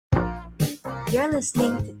You're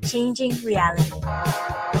listening to Changing Reality.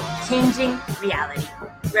 Changing Reality,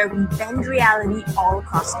 where we bend reality all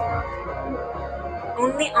across the world.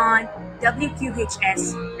 Only on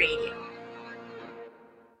WQHS Radio.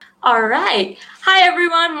 All right. Hi,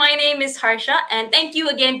 everyone. My name is Harsha, and thank you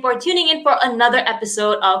again for tuning in for another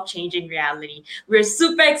episode of Changing Reality. We're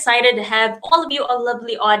super excited to have all of you, a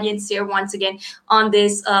lovely audience here once again on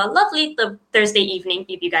this lovely Thursday evening,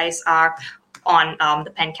 if you guys are on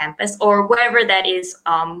the Penn campus or wherever that is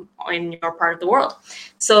in your part of the world.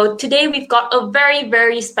 So today we've got a very,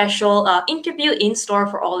 very special interview in store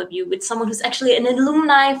for all of you with someone who's actually an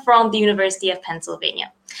alumni from the University of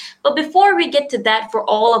Pennsylvania. But before we get to that, for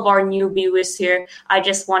all of our new viewers here, I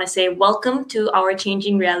just want to say welcome to our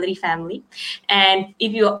Changing Reality family. And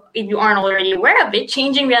if you aren't already aware of it,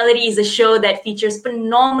 Changing Reality is a show that features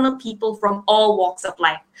phenomenal people from all walks of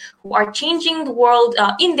life who are changing the world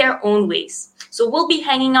in their own ways. So we'll be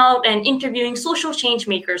hanging out and interviewing social change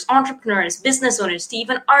makers, entrepreneurs, business owners, to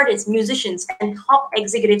even artists, musicians, and top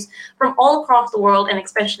executives from all across the world, and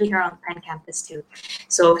especially here on the Penn campus too.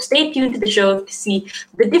 So stay tuned to the show to see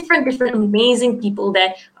the different amazing people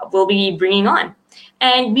that we'll be bringing on.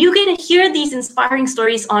 And you get to hear these inspiring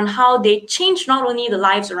stories on how they change not only the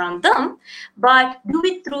lives around them, but do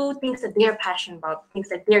it through things that they're passionate about, things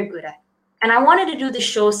that they're good at. And I wanted to do this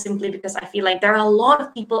show simply because I feel like there are a lot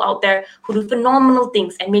of people out there who do phenomenal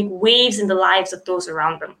things and make waves in the lives of those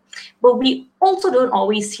around them. But we also don't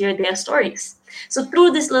always hear their stories. So through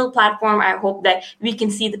this little platform, I hope that we can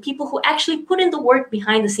see the people who actually put in the work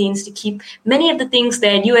behind the scenes to keep many of the things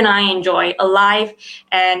that you and I enjoy alive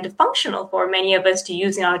and functional for many of us to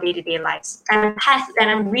use in our day-to-day lives. And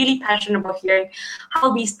I'm really passionate about hearing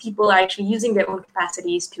how these people are actually using their own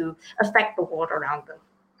capacities to affect the world around them.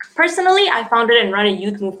 Personally, I founded and run a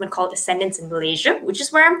youth movement called Ascendance in Malaysia, which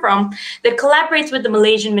is where I'm from, that collaborates with the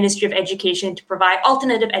Malaysian Ministry of Education to provide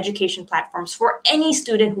alternative education platforms for any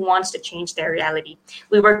student who wants to change their reality.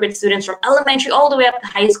 We work with students from elementary all the way up to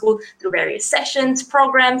high school through various sessions,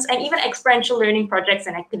 programs, and even experiential learning projects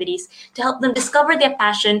and activities to help them discover their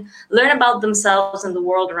passion, learn about themselves and the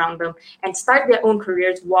world around them, and start their own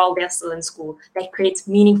careers while they're still in school that creates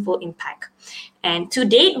meaningful impact. And to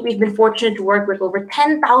date, we've been fortunate to work with over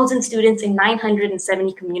 10,000 students in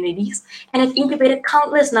 970 communities and have incubated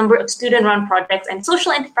countless number of student-run projects and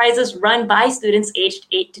social enterprises run by students aged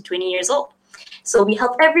 8 to 20 years old. So we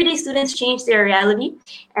help everyday students change their reality,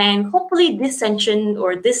 and hopefully this session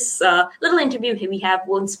or this little interview we have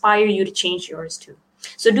will inspire you to change yours too.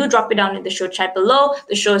 So do drop it down in the show chat below.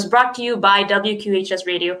 The show is brought to you by WQHS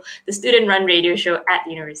Radio, the student-run radio show at the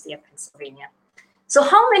University of Pennsylvania. So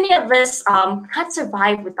how many of us had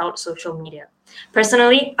survived without social media?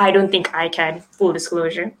 Personally, I don't think I can, full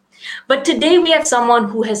disclosure. But today we have someone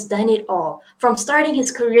who has done it all. From starting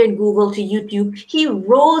his career in Google to YouTube, he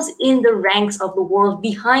rose in the ranks of the world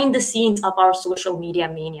behind the scenes of our social media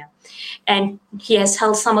mania. And he has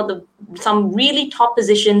held some really top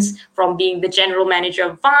positions, from being the general manager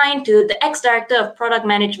of Vine to the ex-director of product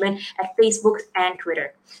management at Facebook and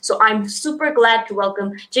Twitter. So I'm super glad to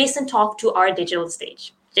welcome Jason Toff to our digital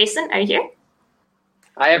stage. Jason, are you here?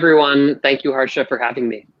 Hi, everyone. Thank you, Harsha, for having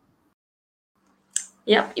me.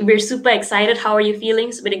 Yep, we're super excited. How are you feeling?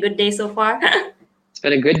 It's been a good day so far. It's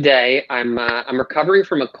been a good day. I'm recovering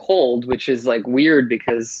from a cold, which is like weird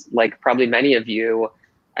because, like probably many of you,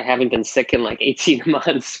 I haven't been sick in like 18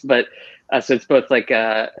 months. But so it's both like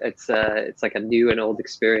it's like a new and old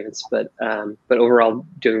experience. But overall,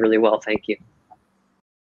 doing really well. Thank you.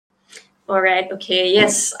 All right. Okay.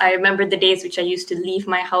 Yes, I remember the days which I used to leave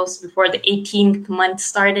my house before the 18th month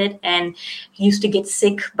started and used to get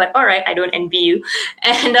sick. But all right, I don't envy you.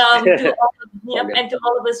 And to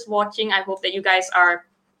all of us watching, I hope that you guys are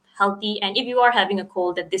healthy. And if you are having a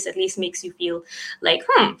cold, that this at least makes you feel like,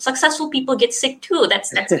 successful people get sick too.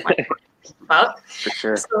 That's fun. About. For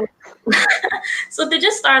sure. So to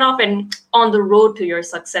just start off and on the road to your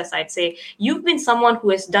success, I'd say you've been someone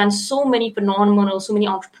who has done so many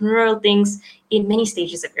entrepreneurial things in many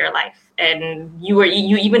stages of your life. And you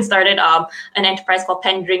even started an enterprise called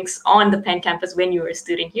Penn Drinks on the Penn campus when you were a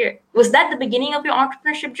student here. Was that the beginning of your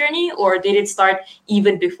entrepreneurship journey, or did it start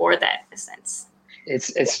even before that, in a sense?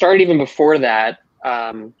 It started even before that.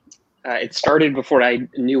 It started before I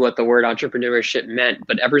knew what the word entrepreneurship meant,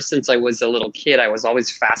 but ever since I was a little kid, I was always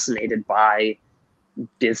fascinated by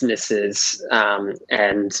businesses.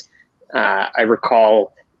 And I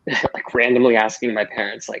recall like randomly asking my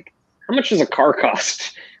parents, like, how much does a car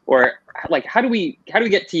cost? Or like, how do we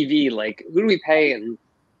get TV? Like, who do we pay? And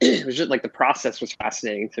it was just like the process was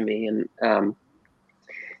fascinating to me. And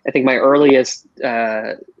I think my earliest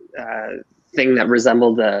thing that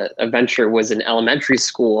resembled a venture was in elementary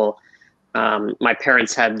school. My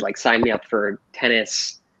parents had like signed me up for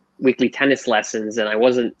weekly tennis lessons, and I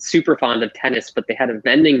wasn't super fond of tennis, but they had a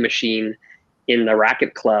vending machine in the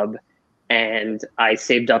racket club, and I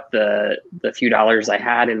saved up the few dollars I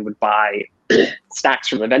had and would buy snacks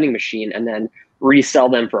from the vending machine and then resell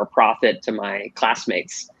them for a profit to my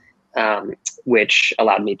classmates, which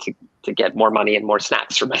allowed me to get more money and more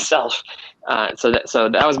snacks for myself. So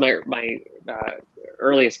that was my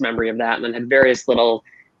earliest memory of that, and then had various little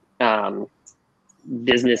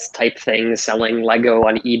business type things, selling Lego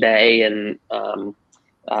on eBay and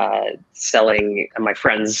selling my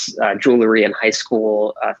friends' jewelry in high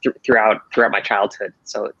school throughout my childhood.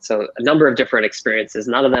 So a number of different experiences.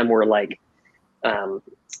 None of them were like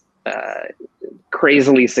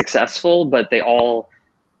crazily successful, but they all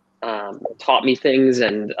taught me things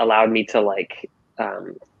and allowed me to like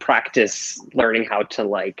practice learning how to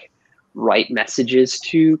like write messages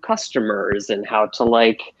to customers and how to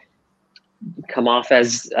like come off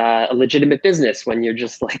as a legitimate business when you're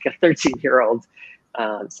just like a 13-year-old.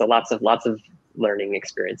 So lots of learning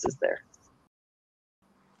experiences there.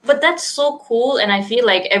 But that's so cool, and I feel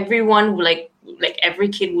like everyone like every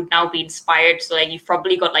kid would now be inspired. So like you've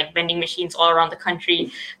probably got like vending machines all around the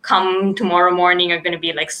country. Come tomorrow morning are going to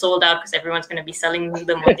be like sold out because everyone's going to be selling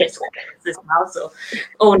them on their services now. So,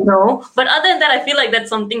 oh no! But other than that, I feel like that's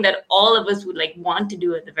something that all of us would like want to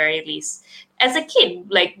do at the very least. As a kid,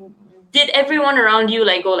 like, did everyone around you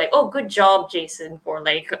like go like, "Oh, good job, Jason," or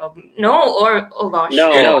like, no, or oh gosh,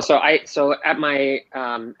 no. So at my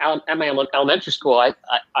elementary school,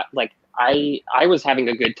 I was having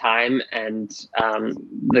a good time, and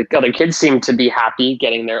the other kids seemed to be happy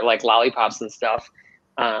getting their like lollipops and stuff.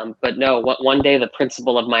 But no, one day the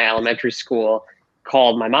principal of my elementary school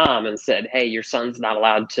called my mom and said, "Hey, your son's not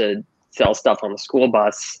allowed to sell stuff on the school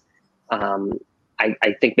bus."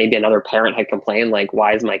 I think maybe another parent had complained, like,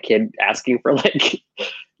 "Why is my kid asking for like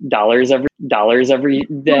dollars every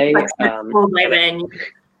day?"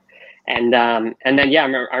 And then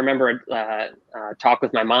I remember a talk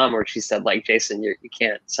with my mom where she said, like, "Jason, you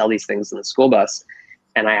can't sell these things in the school bus."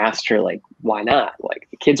 And I asked her, like, why not? Like,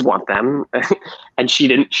 the kids want them. And she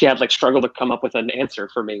had like struggled to come up with an answer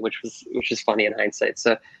for me, which is funny in hindsight.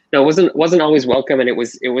 So no, it wasn't always welcome, and it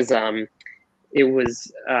was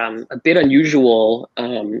a bit unusual.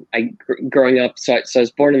 Growing up, so I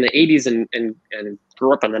was born in the 80s and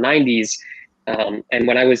grew up in the 90s. And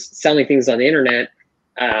when I was selling things on the internet,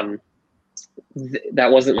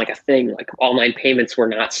 that wasn't like a thing. Like, online payments were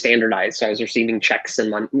not standardized. So I was receiving checks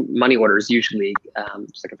and money orders, usually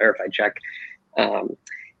just like a verified check.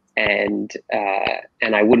 And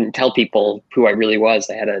I wouldn't tell people who I really was.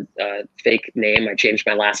 I had a fake name. I changed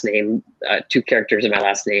my last name, 2 characters in my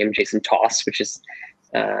last name, Jason Toss, which is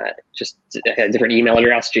just a different email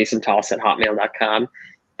address, jasontoss@hotmail.com.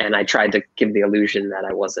 And I tried to give the illusion that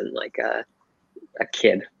I wasn't like a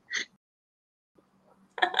kid.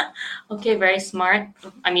 Okay, very smart.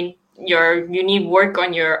 I mean, you need work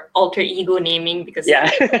on your alter ego naming because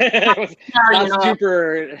not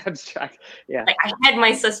super abstract. Yeah, like I had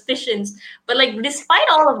my suspicions, but like despite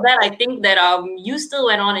all of that, I think that you still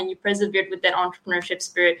went on and you persevered with that entrepreneurship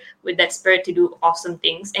spirit, with that spirit to do awesome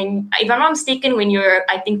things. And if I'm not mistaken, when you're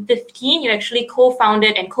I think 15, you actually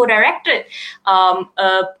co-founded and co-directed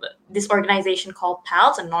this organization called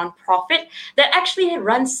PALS, a nonprofit that actually had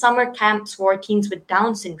run summer camps for teens with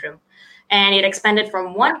Down syndrome. And it expanded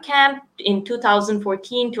from one camp in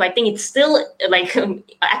 2014 to I think it's still like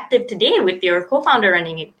active today with your co-founder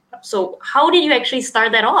running it. So how did you actually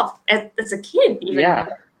start that off as a kid? Yeah.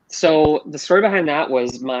 So the story behind that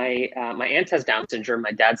was my aunt has Down syndrome,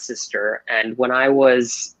 my dad's sister. And when I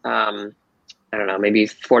was, I don't know, maybe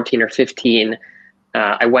 14 or 15,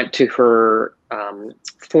 I went to her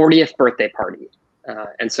 40th birthday party.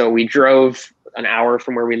 And so we drove an hour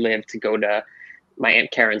from where we lived to go to my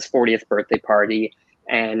Aunt Karen's 40th birthday party.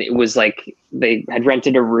 And it was like, they had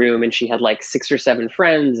rented a room and she had like 6 or 7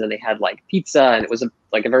 friends and they had like pizza, and it was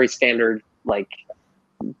like a very standard, like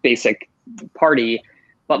basic party.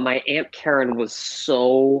 But my Aunt Karen was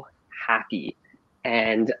so happy.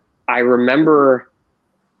 And I remember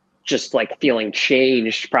just like feeling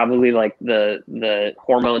changed, probably like the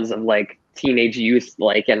hormones of like teenage youth,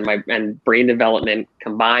 like, and brain development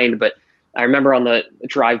combined. But I remember on the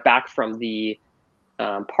drive back from the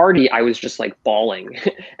party, I was just like bawling.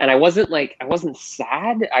 And I wasn't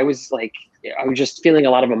sad. I was just feeling a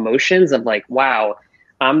lot of emotions of like, wow,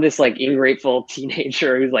 I'm this like ingrateful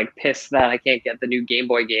teenager who's like pissed that I can't get the new Game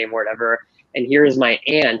Boy game or whatever. And here is my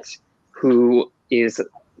aunt who is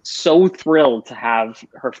so thrilled to have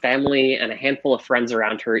her family and a handful of friends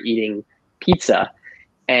around her eating pizza.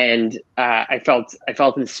 And I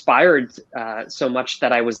felt inspired so much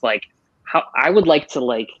that I was like, how I would like to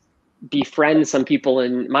like befriend some people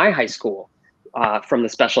in my high school from the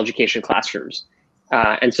special education classrooms.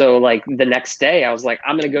 And so like the next day I was like,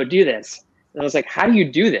 I'm going to go do this. And I was like, how do you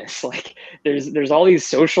do this? Like there's all these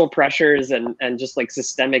social pressures and just like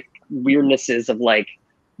systemic weirdnesses of like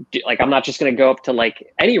I'm not just going to go up to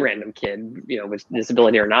like any random kid, you know, with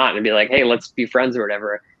disability or not, and be like, hey, let's be friends or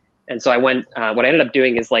whatever. And so I went, what I ended up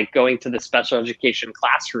doing is like going to the special education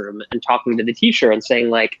classroom and talking to the teacher and saying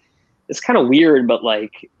like, it's kind of weird, but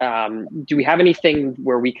like, do we have anything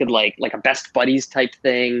where we could like a best buddies type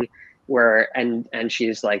thing where, and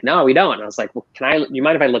she's like, no, we don't. And I was like, well, do you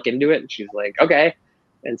mind if I look into it? And she's like, okay.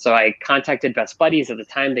 And so I contacted Best Buddies. At the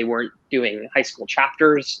time, they weren't doing high school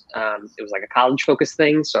chapters. It was like a college focused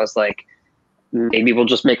thing. So I was like, maybe we'll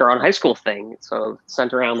just make our own high school thing. So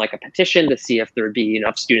sent around like a petition to see if there would be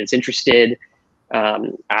enough students interested,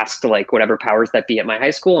 asked like whatever powers that be at my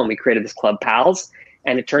high school. And we created this club Pals.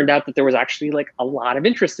 And it turned out that there was actually like a lot of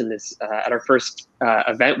interest in this. At our first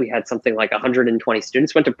event, we had something like 120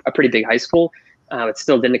 students, went to a pretty big high school, but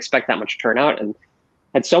still didn't expect that much turnout. And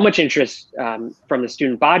had so much interest from the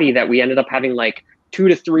student body that we ended up having like 2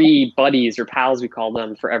 to 3 buddies or pals, we call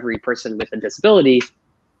them, for every person with a disability.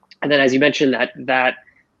 And then, as you mentioned, that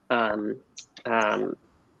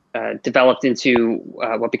developed into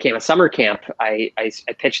what became a summer camp. I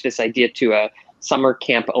pitched this idea to a summer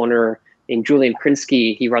camp owner named Julian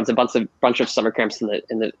Krinsky. He runs a bunch of summer camps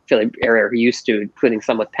in the Philly area. He used to, including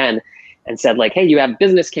some with Penn. And said like, hey, you have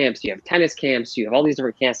business camps, you have tennis camps, you have all these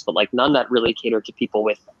different camps, but like none that really cater to people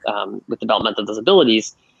with developmental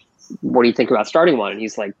disabilities. What do you think about starting one? And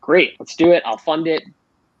he's like, great, let's do it. I'll fund it.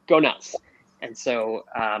 Go nuts. And so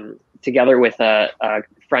together with a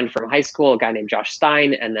friend from high school, a guy named Josh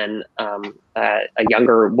Stein, and then a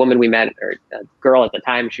younger woman we met, or a girl at the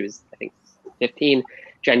time, she was, I think, 15,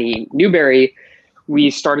 Jenny Newberry,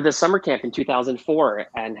 we started this summer camp in 2004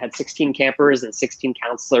 and had 16 campers and 16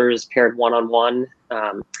 counselors paired one-on-one.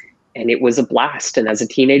 And it was a blast. And as a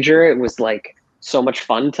teenager, it was like so much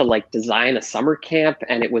fun to like design a summer camp.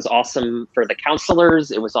 And it was awesome for the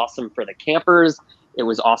counselors. It was awesome for the campers. It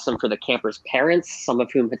was awesome for the campers' parents, some of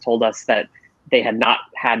whom had told us that they had not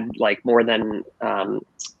had like more than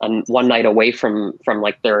one night away from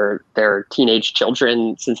like their teenage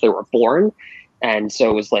children since they were born. And so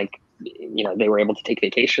it was like, you know, they were able to take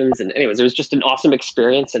vacations. And anyways, it was just an awesome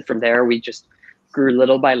experience. And from there, we just grew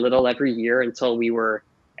little by little every year until we were,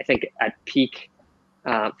 I think, at peak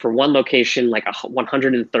for one location, like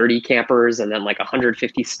 130 campers and then like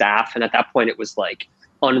 150 staff. And at that point, it was like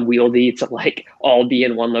unwieldy to like all be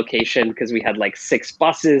in one location because we had like 6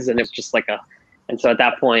 buses and it was just like and so at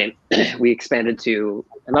that point, we expanded to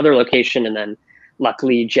another location. And then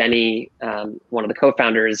luckily, Jenny, one of the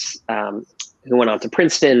co-founders, who went on to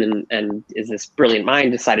Princeton and is this brilliant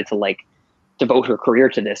mind, decided to like devote her career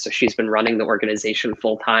to this. So she's been running the organization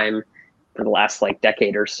full time for the last like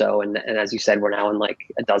decade or so. And as you said, we're now in like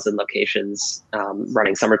a dozen locations,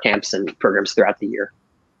 running summer camps and programs throughout the year.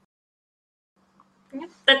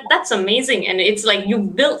 That's amazing. And it's like you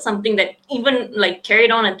built something that even like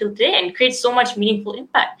carried on until today and creates so much meaningful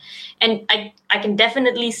impact. And I can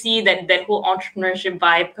definitely see that whole entrepreneurship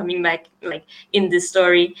vibe coming back like in this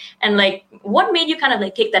story. And like, what made you kind of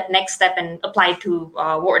like take that next step and apply to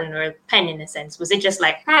Wharton or Penn in a sense? Was it just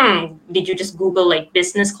like, did you just Google like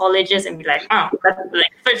business colleges and be like, oh, that's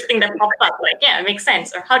like first thing that popped up? Like, yeah, it makes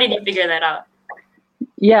sense. Or how did you figure that out?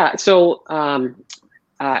 Yeah. So,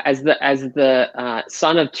 as the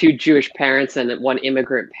son of 2 Jewish parents and 1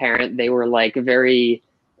 immigrant parent, they were like very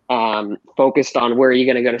focused on where are you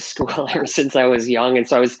going to go to school ever since I was young. And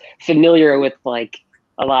so I was familiar with like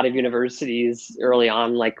a lot of universities early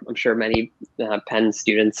on, like I'm sure many Penn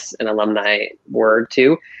students and alumni were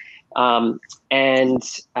too. And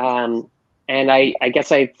I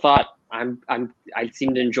guess I thought I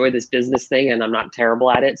seem to enjoy this business thing and I'm not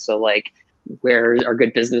terrible at it. So like, where are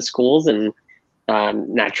good business schools? And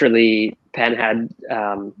naturally, Penn had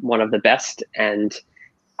one of the best, and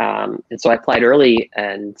so I applied early,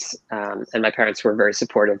 and my parents were very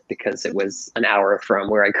supportive because it was an hour from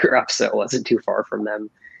where I grew up, so it wasn't too far from them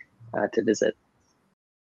to visit.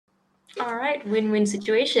 All right, win-win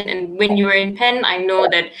situation. And when you were in Penn, I know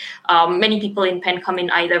that many people in Penn come in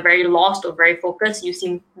either very lost or very focused. You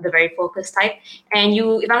seem the very focused type. And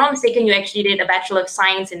you, if I'm not mistaken, you actually did a Bachelor of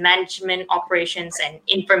Science in Management, Operations, and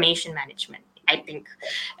Information Management, I think.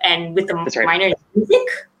 And with the minor in music,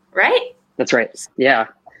 right? That's right. Yeah.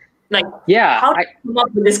 Like, Yeah, how did you come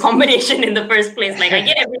up with this combination in the first place? Like, I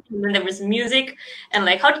get everything, and then there was music, and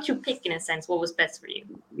like, how did you pick, in a sense, what was best for you?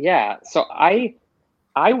 yeah. So I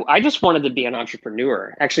just wanted to be an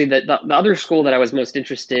entrepreneur. Actually, the other school that I was most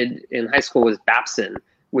interested in high school was Babson,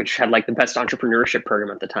 which had like the best entrepreneurship program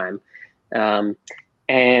at the time. Um,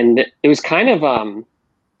 and it was kind of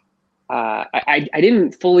I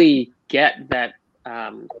didn't fully get that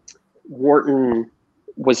Wharton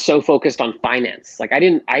was so focused on finance. Like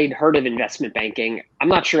I'd heard of investment banking. I'm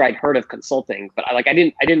not sure I'd heard of consulting, but I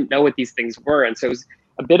didn't know what these things were. And so it was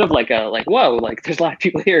a bit of like whoa, like there's a lot of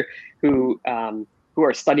people here who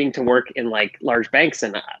are studying to work in like large banks,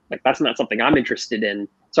 and like that's not something I'm interested in.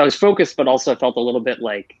 So I was focused, but also felt a little bit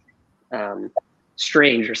like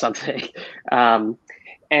strange or something.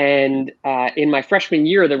 And in my freshman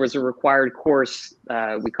year, there was a required course.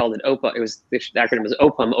 We called it OPA. The acronym was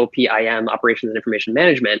OPIM, OPIM, Operations and Information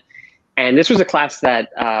Management. And this was a class that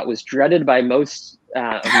was dreaded by most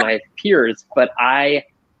of my peers, but I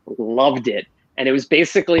loved it. And it was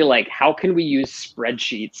basically like, how can we use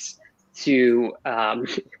spreadsheets to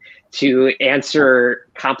answer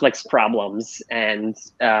complex problems and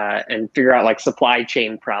figure out like supply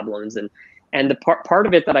chain problems, and the part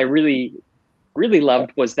of it that I really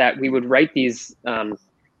loved was that we would write these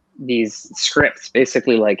scripts,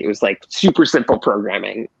 basically like it was like super simple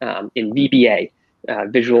programming in VBA,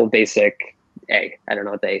 Visual Basic A. I don't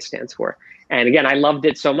know what the A stands for. And again, I loved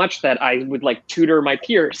it so much that I would like tutor my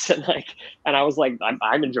peers and I was like,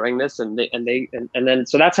 I'm enjoying this. And then,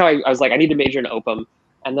 so that's how I was like, I need to major in OPIM.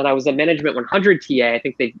 And then I was a Management 100 TA. I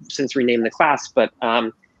think they've since renamed the class, but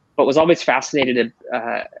was always fascinated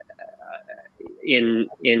in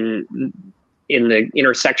the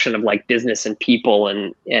intersection of like business and people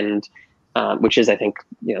and which is, I think,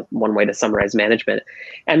 one way to summarize management.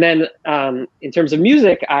 And then in terms of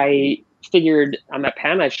music, I figured I'm at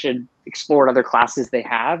Penn, I should explore other classes they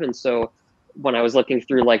have. And so when I was looking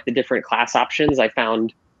through like the different class options, I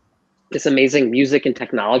found this amazing music and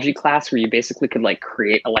technology class where you basically could like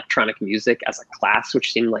create electronic music as a class,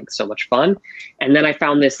 which seemed like so much fun. And then I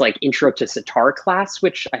found this like intro to sitar class,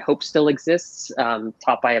 which I hope still exists,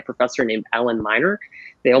 taught by a professor named Alan Miner.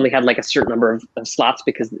 They only had like a certain number of slots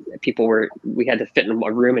because we had to fit in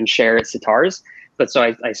a room and share sitars. But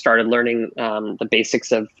so I started learning the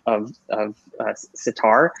basics of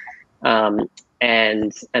sitar.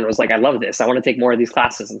 And was like, I love this. I want to take more of these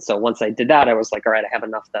classes. And so once I did that, I was like, all right, I have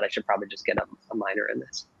enough that I should probably just get a minor in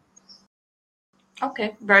this.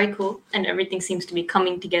 Okay, very cool. And everything seems to be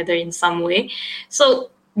coming together in some way.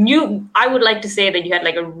 So I would like to say that you had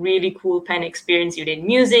like a really cool Penn experience. You did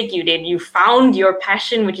music, you found your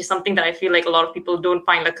passion, which is something that I feel like a lot of people don't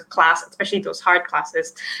find like a class, especially those hard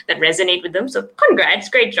classes that resonate with them. So congrats,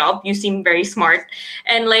 great job. You seem very smart.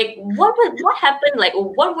 And like, what happened? Like,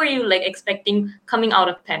 what were you like expecting coming out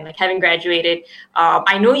of Penn, like having graduated?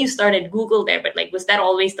 I know you started Google there, but like, was that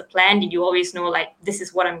always the plan? Did you always know like, this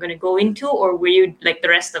is what I'm going to go into? Or were you like the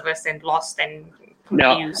rest of us and lost and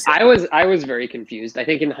confused? No, I was very confused. I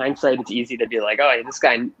think in hindsight, it's easy to be like, oh, this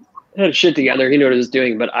guy had shit together. He knew what he was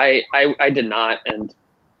doing, but I did not. And,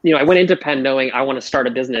 I went into Penn knowing I want to start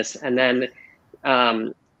a business. And then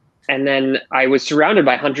I was surrounded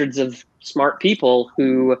by hundreds of smart people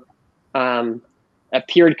who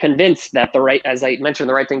appeared convinced that as I mentioned,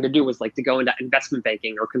 the right thing to do was like to go into investment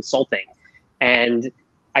banking or consulting. And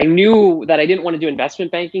I knew that I didn't want to do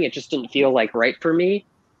investment banking. It just didn't feel like right for me.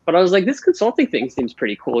 But I was like, this consulting thing seems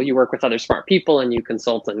pretty cool. You work with other smart people and you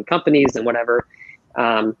consult in companies and whatever.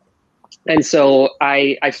 And so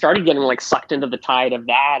I started getting like sucked into the tide of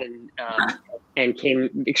that and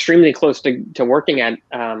came extremely close to working at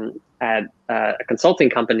a consulting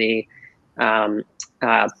company.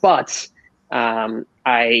 But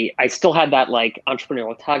I still had that like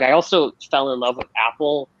entrepreneurial tug. I also fell in love with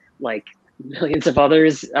Apple, like millions of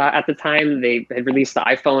others at the time. They had released the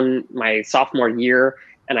iPhone my sophomore year.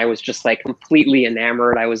 And I was just like completely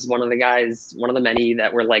enamored. I was one of the many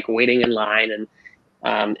that were like waiting in line and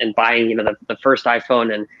buying, the first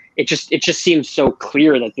iPhone. And it just seemed so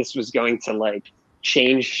clear that this was going to like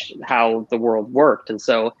change how the world worked. And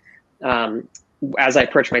so as I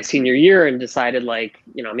approached my senior year and decided like,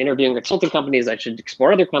 I'm interviewing consulting companies, I should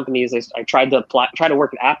explore other companies. I tried to try to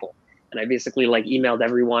work at Apple. And I basically like emailed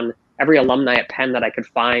every alumni at Penn that I could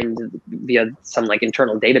find via some like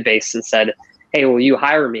internal database and said, hey, will you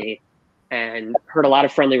hire me? And heard a lot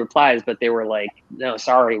of friendly replies, but they were like, no,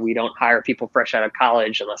 sorry, we don't hire people fresh out of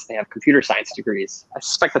college unless they have computer science degrees. I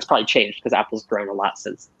suspect that's probably changed because Apple's grown a lot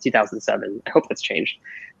since 2007. I hope that's changed.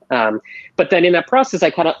 But then in that process, I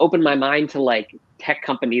kind of opened my mind to like tech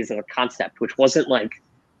companies as a concept, which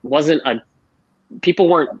people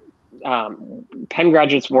weren't Penn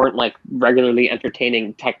graduates weren't like regularly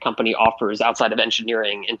entertaining tech company offers outside of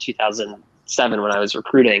engineering in 2007 when I was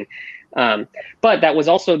recruiting. But that was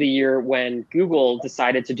also the year when Google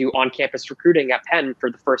decided to do on-campus recruiting at Penn for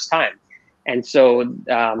the first time. And so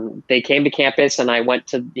they came to campus, and I went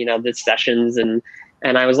to the sessions, and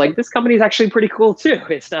I was like, this company is actually pretty cool too.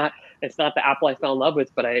 It's not the Apple I fell in love with,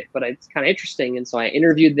 but it's kind of interesting. And so I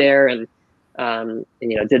interviewed there, and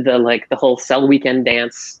did the whole Cell Weekend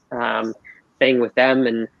dance thing with them,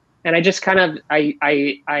 and I just kind of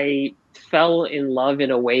I fell in love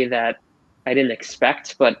in a way that I didn't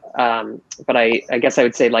expect, but I guess I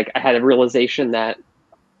would say like I had a realization that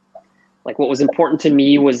like what was important to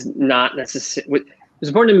me was not necessarily what was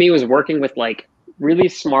important to me was working with like really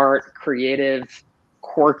smart, creative,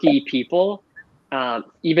 quirky people,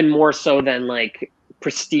 even more so than like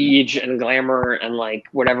prestige and glamour and like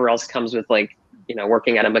whatever else comes with like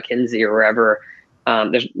working at a McKinsey or wherever.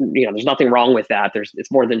 There's nothing wrong with that.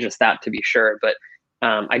 It's more than just that, to be sure, but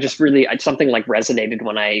something like resonated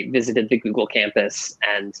when I visited the Google campus,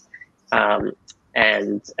 and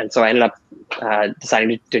so I ended up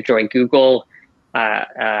deciding to join Google.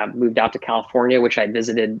 Moved out to California, which I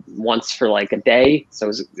visited once for like a day, so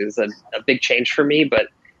it was a big change for me, but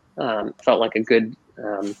felt like a good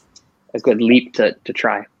leap to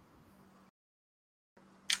try.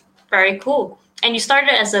 Very cool. And you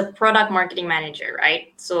started as a product marketing manager,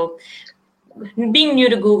 right? So being new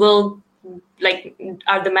to Google, like,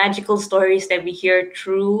 are the magical stories that we hear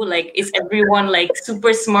true? Like, is everyone like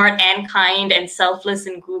super smart and kind and selfless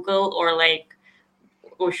in Google,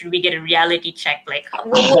 or should we get a reality check? Like,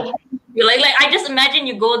 like I just imagine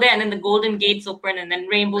you go there and then the golden gates open and then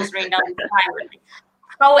rainbows rain down the sky. Like,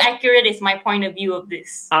 how accurate is my point of view of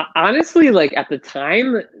this? Honestly, like at the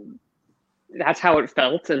time, that's how it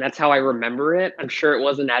felt, and that's how I remember it. I'm sure it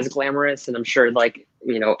wasn't as glamorous, and I'm sure like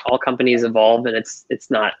all companies evolve, and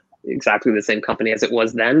it's not exactly the same company as it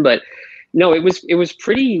was then. But no, it was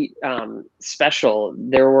pretty special.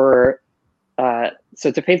 There were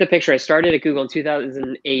so to paint the picture, I started at Google in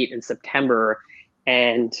 2008 in September,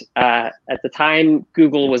 and at the time,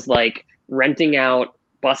 Google was like renting out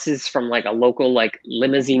buses from like a local like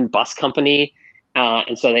limousine bus company,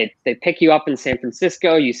 and so they pick you up in San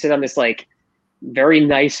Francisco. You sit on this like very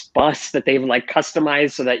nice bus that they've like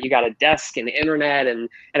customized so that you got a desk and internet, and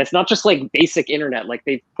it's not just like basic internet. Like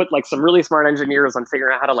they put like some really smart engineers on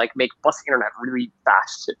figuring out how to like make bus internet really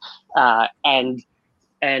fast,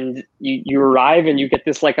 and you arrive and you get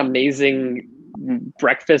this like amazing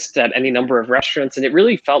breakfast at any number of restaurants, and it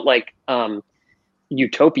really felt like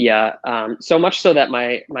utopia, so much so that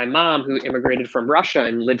my mom, who immigrated from Russia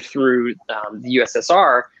and lived through the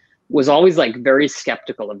USSR, was always like very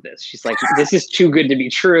skeptical of this. She's like, this is too good to be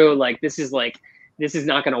true. Like, this is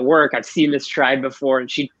not going to work. I've seen this tried before. And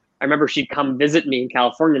I remember she'd come visit me in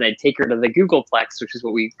California, and I'd take her to the Googleplex, which is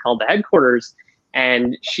what we called the headquarters.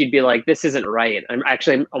 And she'd be like, this isn't right. I'm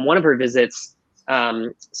actually, on one of her visits,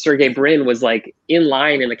 Sergey Brin was like in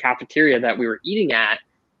line in the cafeteria that we were eating at.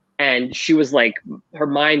 And she was like, her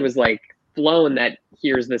mind was like blown that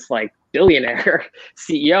here's this like billionaire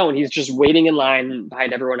CEO, and he's just waiting in line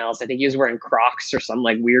behind everyone else. I think he was wearing Crocs or some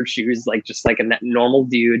like weird shoes, like just like a normal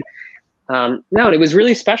dude. No, and it was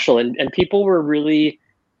really special, and people were really,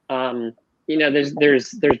 there's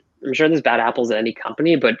I'm sure there's bad apples at any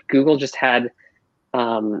company, but Google just had,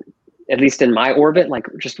 at least in my orbit, like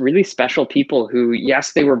just really special people who,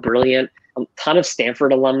 yes, they were brilliant. A ton of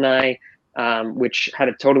Stanford alumni, which had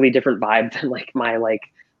a totally different vibe than like my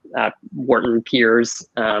Wharton peers,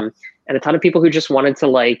 and a ton of people who just wanted to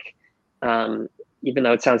like, even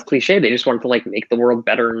though it sounds cliche, they just wanted to like make the world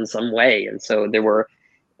better in some way. And so there were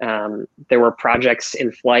projects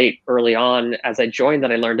in flight early on as I joined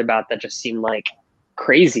that I learned about that just seemed like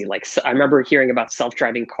crazy. Like, I remember hearing about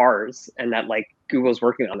self-driving cars and that like Google's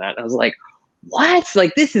working on that. And I was like, what?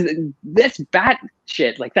 Like, that's bad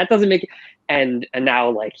shit. Like, that doesn't make it. And now,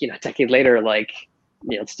 like, a decade later, like,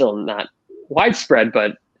 it's still not widespread,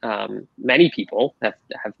 but many people have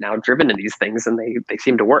now driven in these things, and they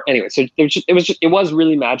seem to work anyway. So it was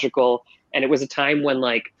really magical, and it was a time when,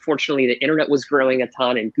 like, fortunately, the internet was growing a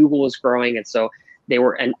ton and Google was growing, and so they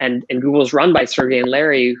were and Google was run by Sergey and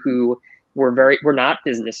Larry, who were not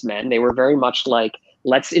businessmen. They were very much like,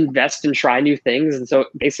 let's invest and try new things. And so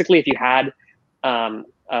basically, if you had an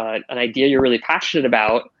idea you're really passionate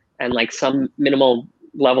about and like some minimal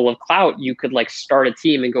level of clout, you could like start a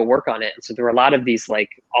team and go work on it. And so there were a lot of these like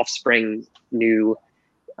offspring new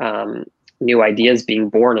ideas being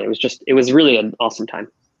born. And it was really an awesome time.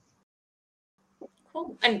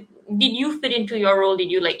 Cool. And did you fit into your role?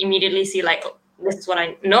 Did you like immediately see like, this is what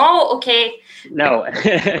I know. Okay. No.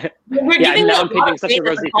 We're Yeah, giving now you I'm a lot painting of such faith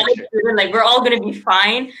a as a rosy college picture. student, like we're all gonna be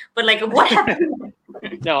fine. But like what happened?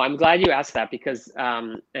 No, I'm glad you asked that because,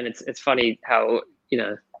 and it's funny how,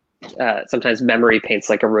 sometimes memory paints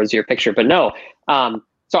like a rosier picture, but no.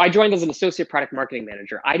 So I joined as an associate product marketing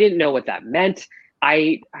manager. I didn't know what that meant.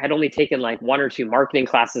 I had only taken like 1 or 2 marketing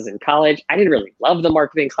classes in college. I didn't really love the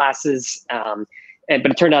marketing classes. But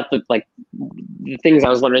it turned out that like the things I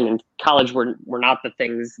was learning in college were not the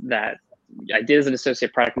things that I did as an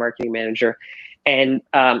associate product marketing manager. And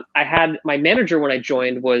I had my manager when I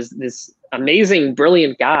joined was this amazing,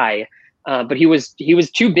 brilliant guy, but he was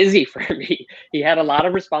too busy for me. He had a lot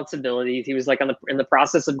of responsibilities. He was like in the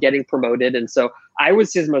process of getting promoted, and so I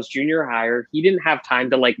was his most junior hire. He didn't have time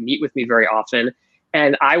to like meet with me very often,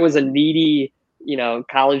 and I was a needy,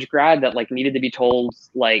 college grad that like needed to be told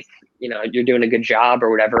like, you're doing a good job or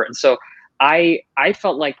whatever. And so I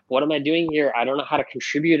felt like, what am I doing here? I don't know how to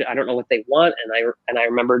contribute. I don't know what they want. And I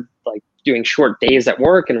remembered like doing short days at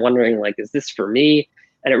work and wondering like, is this for me?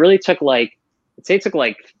 And it really took like, I'd say it took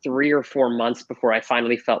like 3 or 4 months before I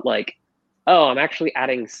finally felt like, oh, I'm actually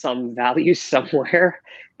adding some value somewhere.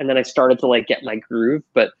 And then I started to like get my groove.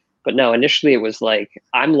 But no, initially it was like,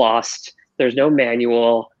 I'm lost. There's no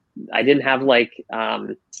manual. I didn't have like,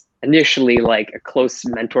 initially like a close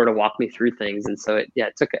mentor to walk me through things. And so it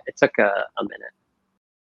took a minute.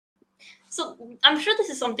 So I'm sure this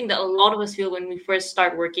is something that a lot of us feel when we first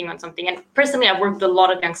start working on something. And personally, I've worked with a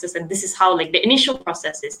lot of youngsters, and this is how like the initial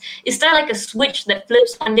process is. Is there like a switch that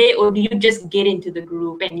flips one day, or do you just get into the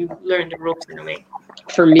groove and you learn the ropes in a way?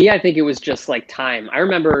 For me, I think it was just like time. I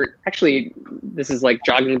remember, actually, this is like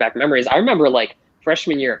jogging back memories. I remember like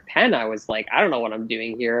freshman year at Penn, I was like, I don't know what I'm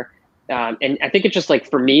doing here. And I think it just like,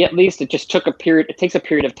 for me at least, it just took a period. It takes a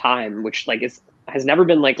period of time, which like has never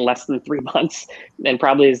been like less than 3 months, and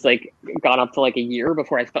probably has like gone up to like a year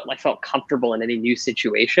before I felt comfortable in any new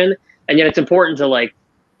situation. And yet it's important to like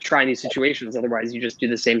try new situations. Otherwise you just do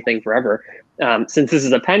the same thing forever. Since this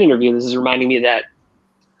is a Penn interview, this is reminding me that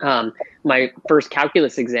my first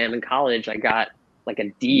calculus exam in college, I got like a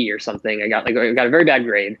D or something. I got a very bad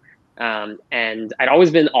grade. And I'd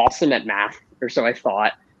always been awesome at math, or so I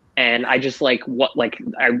thought. And I just like it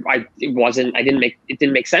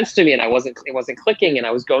didn't make sense to me, and it wasn't clicking, and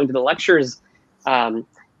I was going to the lectures, and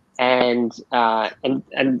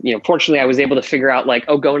fortunately I was able to figure out like,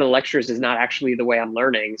 oh, going to lectures is not actually the way I'm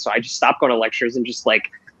learning. So I just stopped going to lectures and just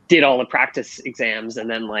like did all the practice exams, and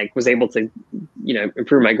then like was able to,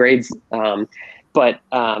 improve my grades. But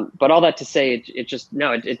all that to say,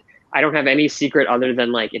 I don't have any secret other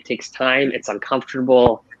than like, it takes time. It's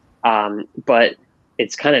uncomfortable. But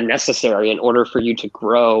it's kind of necessary in order for you to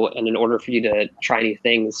grow and in order for you to try new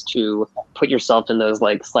things, to put yourself in those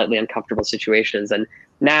like slightly uncomfortable situations. And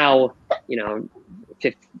now,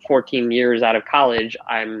 14 years out of college,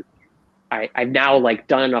 I've now like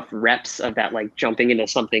done enough reps of that, like jumping into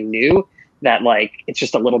something new, that like it's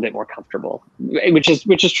just a little bit more comfortable, which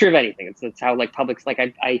is true of anything. It's how like public, like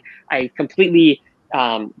I completely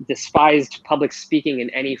despised public speaking in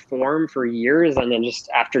any form for years, and then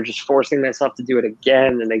after forcing myself to do it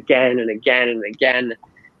again and again and again and again,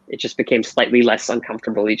 it just became slightly less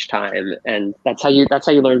uncomfortable each time. And that's how you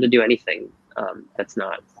learn to do anything that's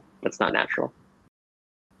not natural.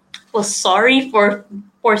 Well, sorry for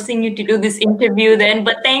forcing you to do this interview then,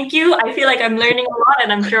 but thank you. I feel like I'm learning a lot,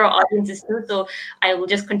 and I'm sure our audience is too. So I will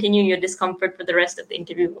just continue your discomfort for the rest of the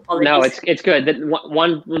interview. Apologies. No, it's good. That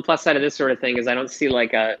one plus side of this sort of thing is I don't see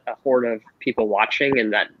like a horde of people watching,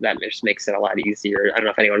 and that just makes it a lot easier. I don't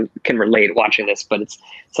know if anyone can relate watching this, but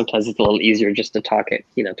sometimes it's a little easier just to talk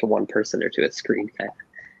to one person or to a screen.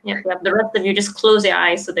 Yeah. The rest of you just close your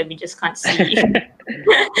eyes so that we just can't see you.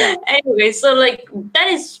 Anyway, so like that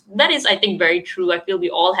is I think very true. I feel we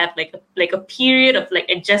all have like a period of like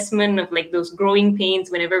adjustment, of like those growing pains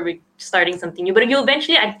whenever we're starting something new. But you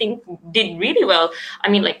eventually, I think, did really well. I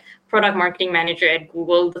mean, like product marketing manager at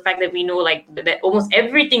Google, the fact that we know like that almost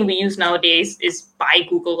everything we use nowadays is by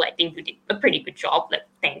Google, I think you did a pretty good job. Like,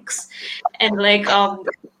 thanks. And like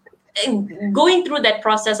going through that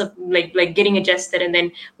process of like getting adjusted and then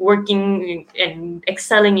working and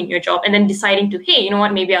excelling in your job, and then deciding to, hey, you know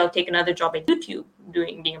what, maybe I'll take another job at YouTube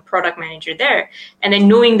being a product manager there, and then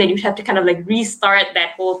knowing that you'd have to kind of like restart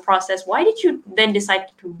that whole process. Why did you then decide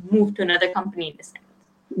to move to another company in this sense?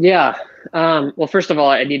 Yeah. Well, first of all,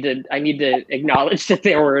 I need to acknowledge that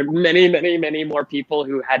there were many, many, many more people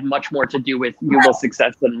who had much more to do with Google's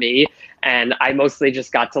success than me, and I mostly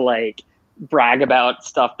just got to like brag about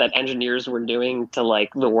stuff that engineers were doing to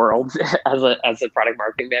like the world as a product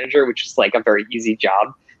marketing manager, which is like a very easy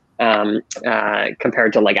job.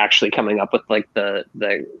 compared to like actually coming up with like the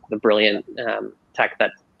brilliant tech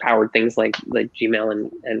that powered things like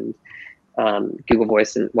Gmail and Google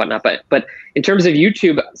Voice and whatnot. But in terms of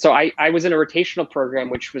YouTube, so I was in a rotational program,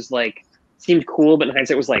 which was like, seemed cool, but in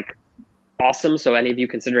hindsight was like awesome. So any of you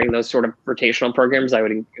considering those sort of rotational programs, I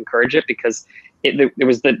would encourage it, because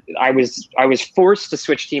I was forced to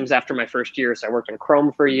switch teams after my first year. So I worked on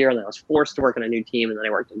Chrome for a year, and then I was forced to work on a new team, and then I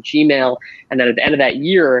worked on Gmail. And then at the end of that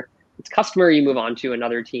year, it's customary you move on to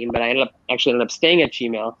another team, but I ended up staying at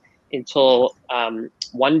Gmail until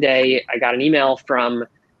one day I got an email from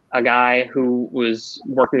a guy who was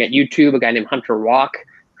working at YouTube, a guy named Hunter Walk,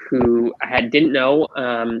 who I didn't know,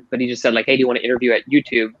 but he just said like, hey, do you want to interview at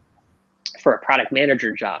YouTube for a product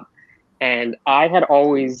manager job? And I had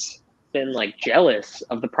always been like jealous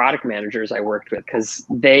of the product managers I worked with, because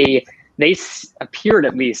they appeared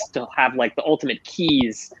at least to have like the ultimate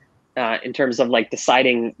keys in terms of like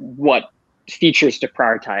deciding what features to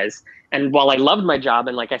prioritize. And while I loved my job,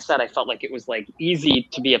 and like I said, I felt like it was like easy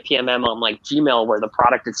to be a PMM on like Gmail, where the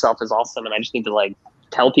product itself is awesome and I just need to like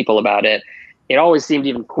tell people about it, it always seemed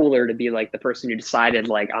even cooler to be like the person who decided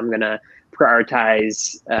like, I'm going to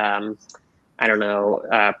prioritize, I don't know,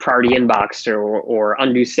 priority inbox or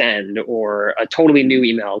undo send, or a totally new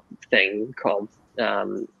email thing called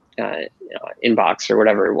inbox or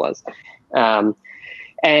whatever it was.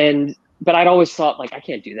 But I'd always thought like, I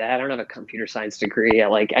can't do that. I don't have a computer science degree.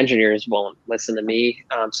 Like engineers won't listen to me.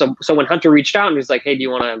 So when Hunter reached out and was like, hey, do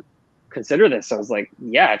you want to consider this? I was like,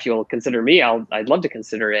 yeah, if you'll consider me, I'd love to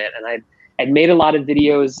consider it. And I'd made a lot of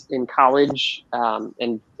videos in college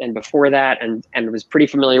and before that, and was pretty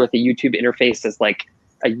familiar with the YouTube interface as like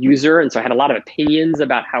a user. And so I had a lot of opinions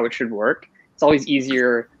about how it should work. It's always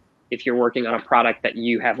easier if you're working on a product that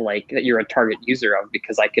you have like, that you're a target user of,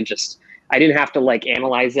 because I didn't have to like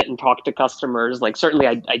analyze it and talk to customers. Like certainly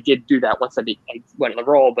I did do that once I went in the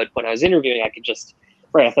role, but when I was interviewing, I could just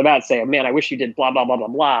right off the bat say, oh, man, I wish you did blah, blah, blah, blah,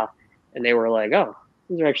 blah. And they were like, oh,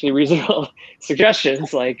 these are actually reasonable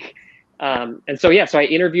suggestions. Like, and so I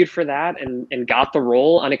interviewed for that and got the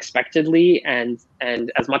role unexpectedly. And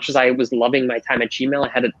as much as I was loving my time at Gmail, I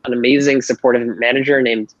had an amazing supportive manager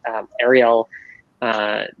named Ariel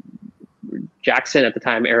Jackson at the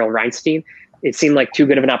time, Ariel Reinstein. It seemed like too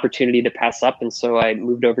good of an opportunity to pass up. And so I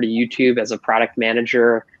moved over to YouTube as a product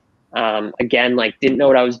manager. Again, like didn't know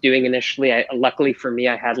what I was doing initially. Luckily for me,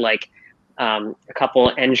 I had like a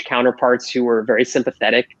couple Eng counterparts who were very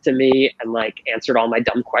sympathetic to me and like answered all my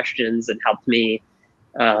dumb questions and helped me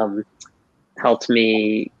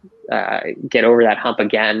get over that hump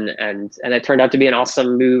again. And it turned out to be an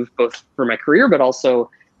awesome move, both for my career, but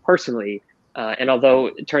also personally. And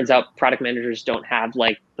although it turns out product managers don't have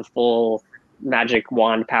like the full magic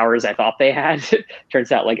wand powers I thought they had,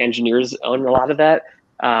 turns out like engineers own a lot of that.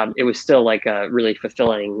 It was still like a really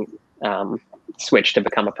fulfilling switch to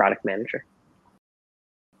become a product manager.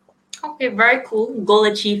 Okay, very cool. Goal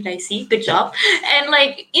achieved, I see. Good job. And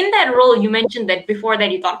like in that role, you mentioned that before that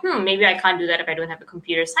you thought, maybe I can't do that if I don't have a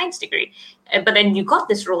computer science degree. But then you got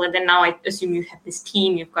this role, and then now I assume you have this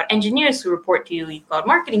team. You've got engineers who report to you. You've got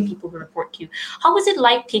marketing people who report to you. How was it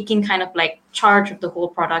like taking kind of like charge of the whole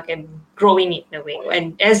product and growing it in a way?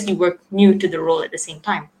 And as you were new to the role at the same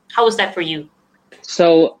time, how was that for you?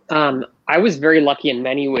 So I was very lucky in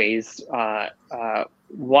many ways.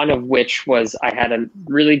 One of which was I had a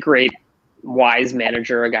really great wise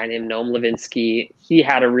manager, a guy named Noam Levinsky. He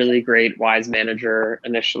had a really great wise manager,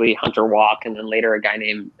 initially Hunter Walk, and then later a guy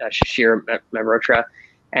named Shashir Mehrotra.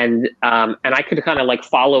 And I could kind of like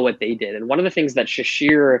follow what they did. And one of the things that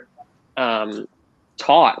Shashir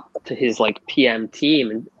taught to his like PM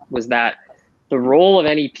team was that the role of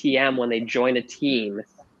any PM when they join a team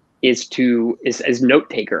is note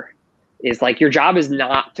taker. Is like, your job is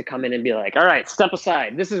not to come in and be like, all right, step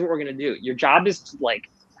aside. This is what we're going to do. Your job is to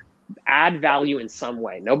like add value in some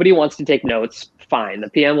way. Nobody wants to take notes. Fine.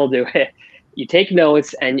 The PM will do it. You take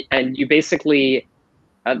notes and you basically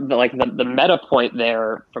the meta point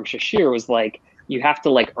there from Shashir was like, you have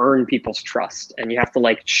to like earn people's trust, and you have to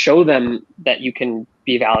like show them that you can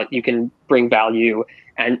be valid, you can bring value,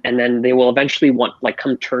 and then they will eventually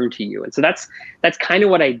come turn to you. And so that's kind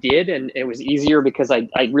of what I did. And it was easier because I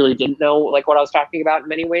really didn't know like what I was talking about in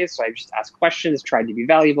many ways. So I just asked questions, tried to be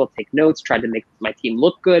valuable, take notes, tried to make my team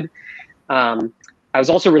look good. I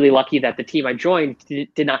was also really lucky that the team I joined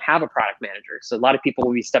did not have a product manager. So a lot of people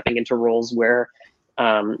will be stepping into roles where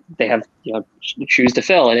they have shoes to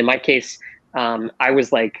fill. And in my case, I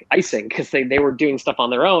was like icing because they were doing stuff on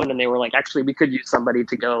their own, and they were like, actually, we could use somebody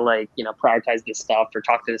to go like, prioritize this stuff or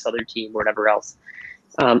talk to this other team or whatever else.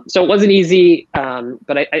 So it wasn't easy,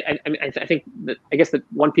 but I think that, I guess the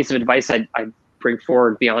one piece of advice I bring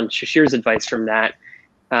forward beyond Shashir's advice from that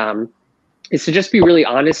is to just be really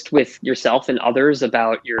honest with yourself and others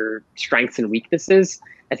about your strengths and weaknesses.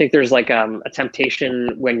 I think there's like a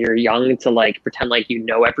temptation when you're young to like pretend like you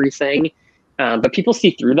know everything, but people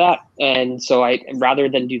see through that. And so rather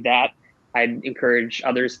than do that, I'd encourage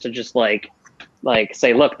others to just like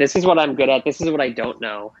say, look, this is what I'm good at. This is what I don't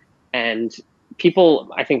know. And people,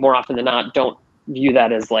 I think more often than not, don't view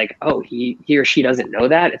that as like, oh, he or she doesn't know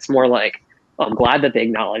that. It's more like, oh, I'm glad that they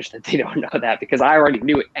acknowledge that they don't know that because I already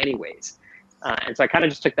knew it anyways. And so I kind of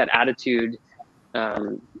just took that attitude as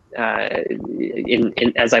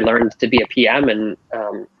I learned to be a PM, and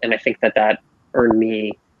I think that earned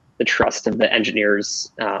me the trust of the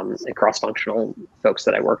engineers and cross-functional folks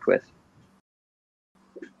that I worked with.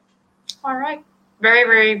 All right. Very,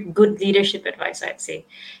 very good leadership advice, I'd say.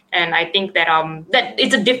 And I think that that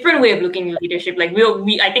it's a different way of looking at leadership. Like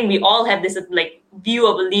I think we all have this like view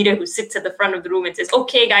of a leader who sits at the front of the room and says,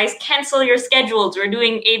 okay, guys, cancel your schedules. We're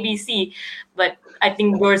doing ABC. But I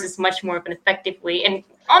think yours is much more of an effective way. And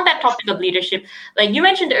on that topic of leadership, like you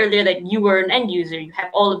mentioned earlier that you were an end user, you have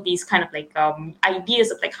all of these kind of like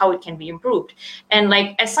ideas of like how it can be improved. And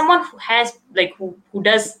like as someone who has like who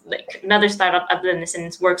does like another startup other than this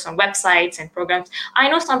and works on websites and programs, I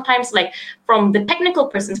know sometimes like from the technical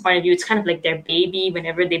person's point of view, it's kind of like their baby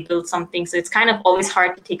whenever they build something. So it's kind of always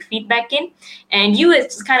hard to take feedback in. And you,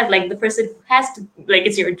 it's kind of like the person who has to, like,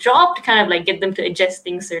 it's your job to kind of like get them to adjust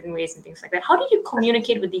things certain ways and things like that. How do you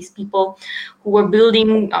communicate with these people who are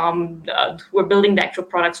building the actual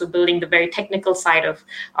products, who are building the very technical side of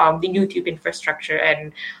the YouTube infrastructure,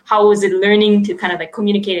 and how is it learning to kind of like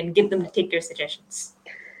communicate and get them to take their suggestions?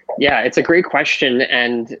 Yeah, it's a great question,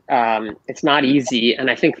 and it's not easy.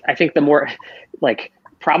 And I think the more like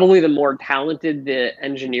probably the more talented the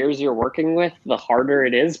engineers you're working with, the harder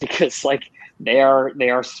it is, because like they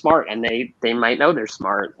are smart, and they might know they're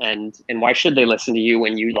smart, and why should they listen to you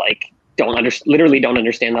when you like literally don't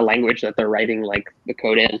understand the language that they're writing like the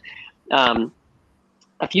code in?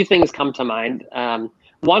 A few things come to mind.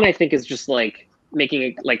 One, I think, is just like making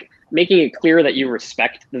it clear that you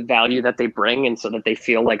respect the value that they bring, and so that they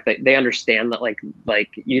feel like they understand that like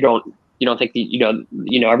you don't think that you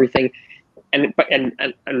know everything. And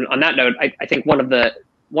on that note, I think one of the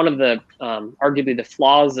arguably the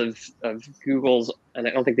flaws of Google's, and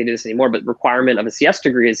I don't think they do this anymore, but requirement of a CS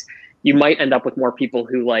degree is you might end up with more people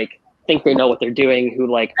who like think they know what they're doing,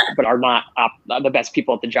 who like, but are not the best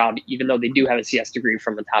people at the job, even though they do have a CS degree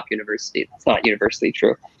from a top university. It's not universally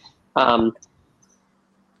true.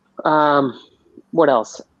 What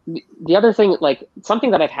else? The other thing, like something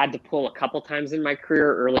that I've had to pull a couple times in my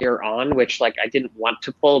career earlier on, which like I didn't want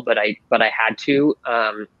to pull, but I had to,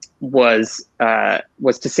 was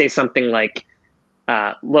to say something like,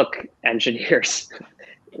 look, engineers,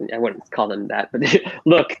 I wouldn't call them that, but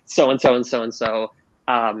look, so-and-so and so-and-so,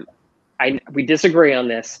 we disagree on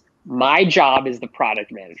this. My job is the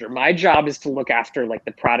product manager. My job is to look after like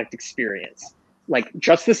the product experience. Like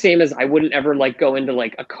just the same as I wouldn't ever like go into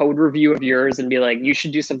like a code review of yours and be like, you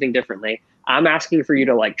should do something differently. I'm asking for you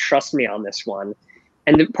to like trust me on this one.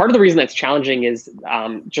 And part of the reason that's challenging is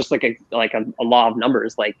just like a law of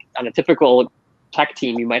numbers. Like on a typical tech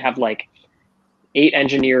team, you might have like 8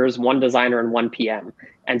 engineers, 1 designer, and 1 PM.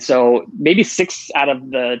 And so maybe 6 out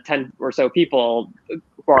of the 10 or so people who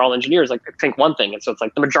are all engineers like think one thing. And so it's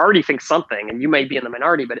like the majority thinks something, and you may be in the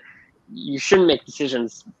minority, but you shouldn't make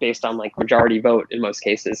decisions based on like majority vote in most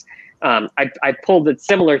cases. I pulled a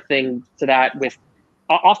similar thing to that with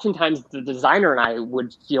oftentimes the designer and I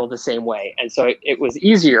would feel the same way. And so it was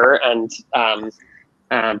easier and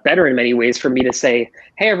better in many ways for me to say,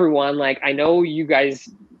 hey, everyone, like, I know you guys,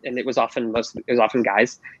 and it was often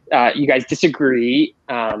guys, you guys disagree.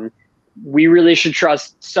 We really should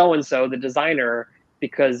trust so-and-so, the designer,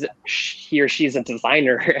 because he or she's a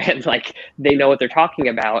designer and like they know what they're talking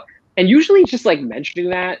about. And usually just like mentioning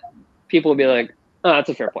that, people will be like, oh, that's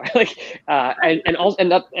a fair point. Like,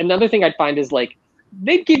 another thing I'd find is like,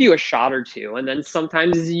 they'd give you a shot or two, and then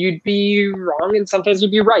sometimes you'd be wrong and sometimes you'd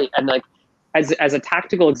be right. And like, as a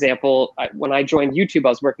tactical example, when I joined YouTube, I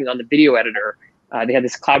was working on the video editor. They had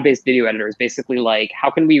this cloud-based video editor. It's basically like, how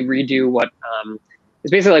can we redo what,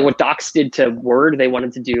 it's basically like what Docs did to Word. They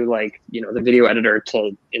wanted to do like, the video editor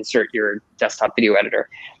to insert your desktop video editor.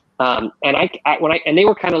 And they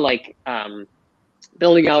were kind of like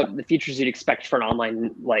building out the features you'd expect for an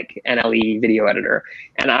online like NLE video editor.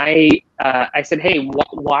 And I said, hey,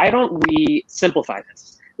 why don't we simplify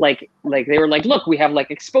this? Like they were like, look, we have like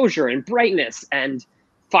exposure and brightness and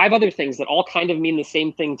 5 other things that all kind of mean the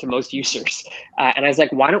same thing to most users. And I was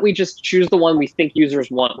like, why don't we just choose the one we think users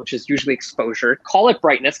want, which is usually exposure, call it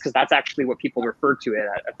brightness, because that's actually what people referred to it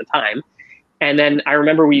at the time. And then I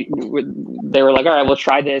remember they were like, all right, we'll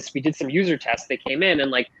try this. We did some user tests. They came in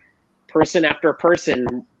and like person after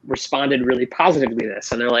person responded really positively to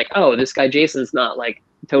this. And they're like, oh, this guy Jason's not like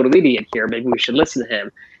a total idiot here. Maybe we should listen to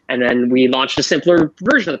him. And then we launched a simpler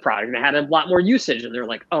version of the product and it had a lot more usage. And they're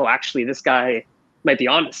like, oh, actually, this guy might be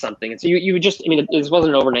onto something. And so you just, I mean, this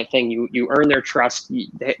wasn't an overnight thing. You earn their trust. You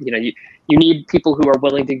need people who are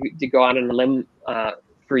willing to go out on a limb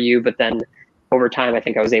for you. But then over time, I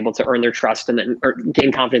think I was able to earn their trust and then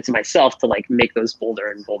gain confidence in myself to like make those bolder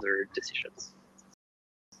and bolder decisions.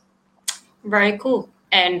 Very cool.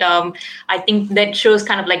 And I think that shows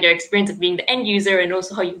kind of like your experience of being the end user, and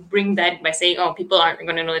also how you bring that by saying, oh, people aren't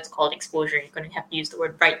going to know it's called exposure. You're going to have to use the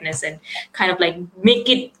word brightness and kind of like make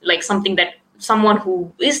it like something that someone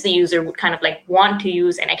who is the user would kind of like want to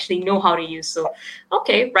use and actually know how to use. So,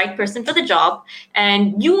 okay, right person for the job.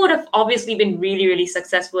 And you would have obviously been really, really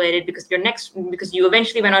successful at it because you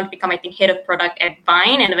eventually went on to become, I think, head of product at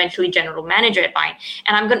Vine and eventually general manager at Vine.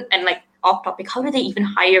 And off topic, how do they even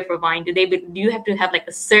hire for Vine? Do you have to have like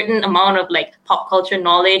a certain amount of like pop culture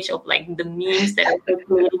knowledge of like the memes that are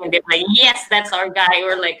circulating and they're like, yes, that's our guy?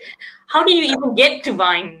 Or like, how do you even get to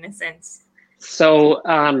Vine in a sense? So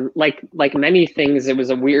like many things, it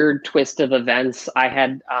was a weird twist of events. I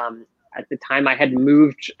had at the time I had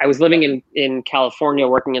moved, I was living in California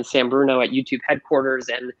working in San Bruno at YouTube headquarters,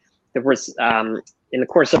 and there was in the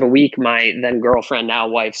course of a week, my then girlfriend, now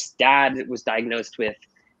wife's dad was diagnosed with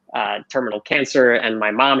terminal cancer, and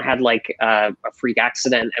my mom had like a freak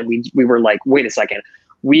accident, and we were like, wait a second,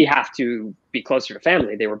 we have to be closer to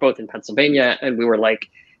family. They were both in Pennsylvania, and we were like,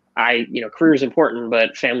 career is important,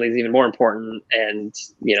 but family is even more important, and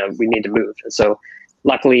we need to move. And so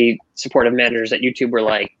luckily supportive managers at YouTube were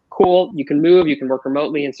like, cool, you can move, you can work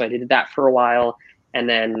remotely. And so I did that for a while, and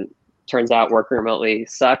then turns out working remotely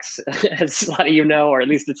sucks, as a lot of or at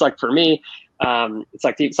least it's like for me.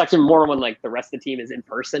 It sucks even more when like the rest of the team is in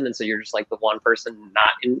person, and so you're just like the one person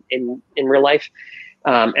not in real life.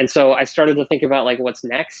 And so I started to think about like what's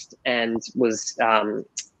next, and was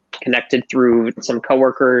connected through some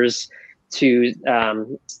coworkers to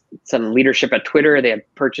some leadership at Twitter. They had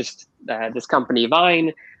purchased this company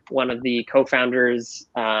Vine. One of the co-founders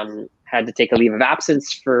had to take a leave of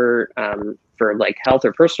absence for like health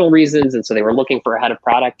or personal reasons, and so they were looking for a head of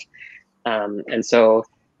product. And so.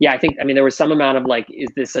 Yeah, there was some amount of like,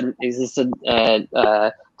 does this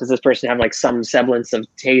person have like some semblance of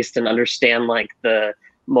taste and understand like the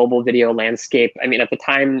mobile video landscape? I mean, at the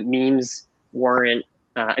time, memes weren't,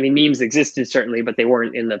 memes existed certainly, but they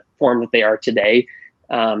weren't in the form that they are today.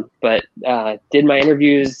 But did my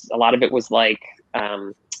interviews, a lot of it was like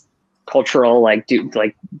cultural, like, do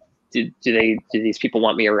these people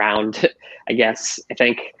want me around? I guess, I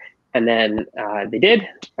think. And then they did,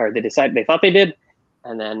 or they thought they did.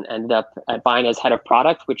 And then ended up at Vine as head of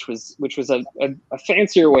product, which was a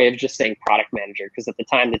fancier way of just saying product manager, because at the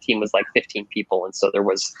time the team was like 15 people, and so there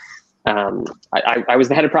was I was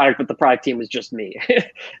the head of product, but the product team was just me.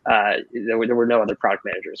 There were no other product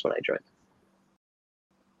managers when I joined.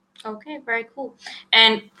 Okay, very cool.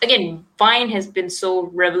 And again, Vine has been so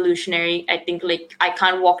revolutionary. I think like I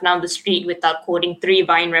can't walk down the street without quoting 3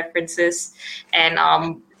 Vine references. And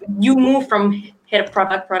you move from head of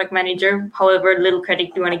product manager, however little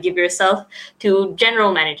credit you want to give yourself, to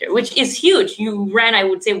general manager, which is huge. You ran, I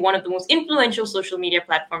would say, one of the most influential social media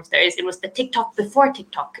platforms there is. It was the TikTok before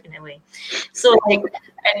TikTok in a way. So like,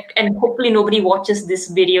 and hopefully nobody watches this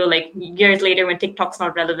video like years later when TikTok's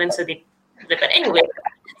not relevant. So but anyway,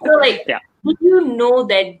 so like, yeah. Did you know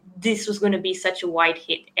that this was going to be such a wide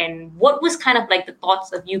hit? And what was kind of like the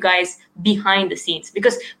thoughts of you guys behind the scenes?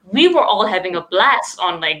 Because we were all having a blast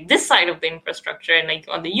on like this side of the infrastructure and like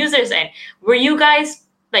on the users end. Were you guys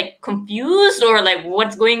like confused or like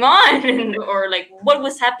what's going on or like what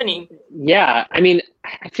was happening? Yeah, I mean,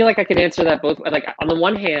 I feel like I could answer that both. Like on the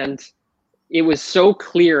one hand, it was so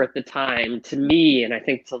clear at the time to me, and I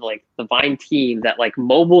think to like the Vine team, that like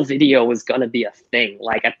mobile video was going to be a thing.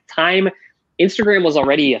 Like at the time, Instagram was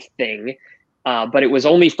already a thing, but it was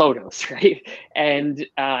only photos, right? And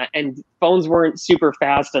phones weren't super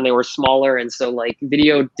fast and they were smaller, and so like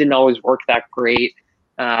video didn't always work that great.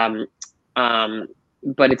 But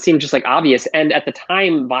it seemed just like obvious. And at the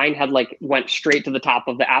time, Vine had like went straight to the top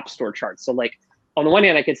of the App Store charts. So like on the one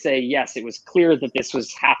hand, I could say yes, it was clear that this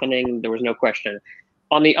was happening. There was no question.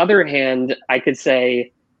 On the other hand, I could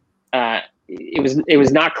say it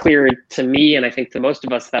was not clear to me, and I think to most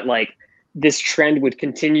of us, that like this trend would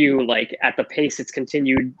continue like at the pace it's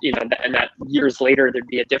continued, and that years later there'd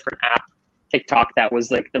be a different app, TikTok, that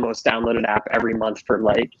was like the most downloaded app every month for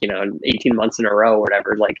like 18 months in a row or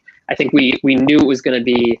whatever. Like I think we knew it was going to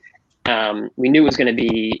be, we knew it was going to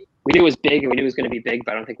be, we knew it was big, and we knew it was going to be big,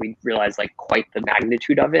 but I don't think we realized like quite the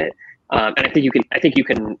magnitude of it. And I think you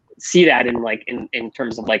can see that in like in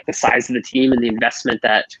terms of like the size of the team and the investment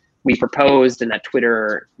that we proposed and that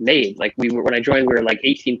Twitter made. Like when I joined, we were like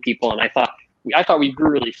 18 people, and I thought we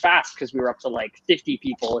grew really fast because we were up to like 50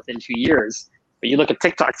 people within 2 years. But you look at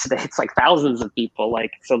TikTok today, it's like thousands of people.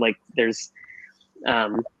 Like, so like there's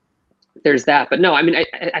that. But no, I mean,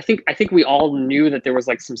 I think we all knew that there was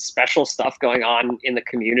like some special stuff going on in the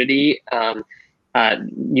community,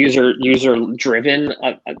 user driven.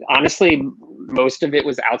 Honestly, most of it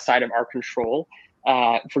was outside of our control,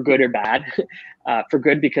 for good or bad. For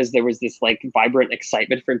good, because there was this like vibrant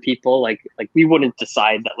excitement from people. Like we wouldn't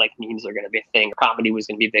decide that like memes are going to be a thing, comedy was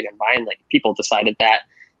going to be big on Vine. Like people decided that.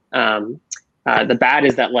 The bad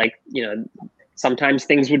is that like, sometimes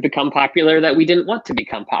things would become popular that we didn't want to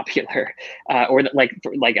become popular, or that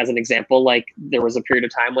like as an example, like there was a period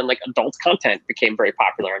of time when like adult content became very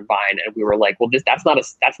popular on Vine, and we were like, well, that's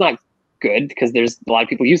not good, because there's a lot of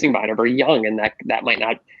people using Vine are very young, and that might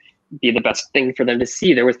not be the best thing for them to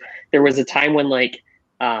see. There was a time when like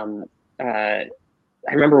I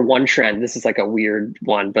remember one trend. This is like a weird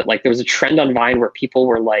one, but like there was a trend on Vine where people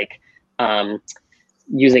were like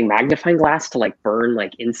using magnifying glass to like burn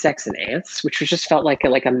like insects and ants, which just felt like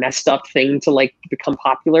a messed up thing to like become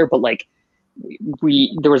popular. But like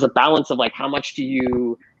there was a balance of like, how much do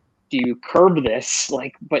you curb this,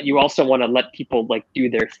 like, but you also want to let people like do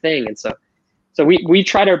their thing. And so we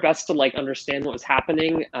tried our best to like understand what was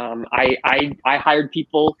happening. I hired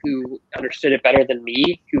people who understood it better than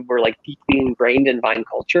me, who were like deeply ingrained in Vine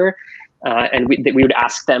culture. And we would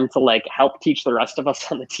ask them to like help teach the rest of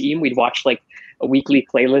us on the team. We'd watch like a weekly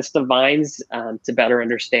playlist of Vines, to better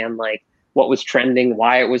understand like what was trending,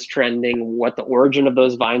 why it was trending, what the origin of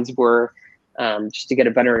those Vines were, just to get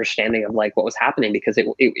a better understanding of like what was happening. Because it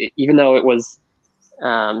even though it was,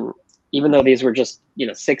 even though these were just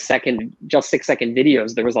 6 second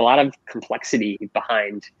videos, there was a lot of complexity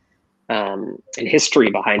behind, and history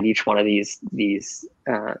behind each one of these the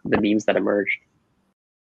memes that emerged.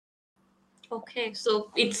 Okay,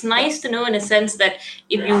 so it's nice to know in a sense that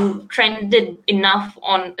if you trended enough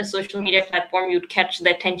on a social media platform, you'd catch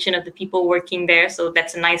the attention of the people working there. So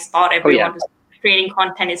that's a nice thought. Everyone who's creating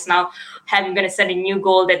content is now going to set a new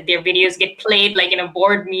goal that their videos get played like in a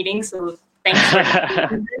board meeting. So thanks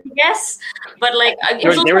for yes. But like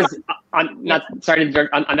there was on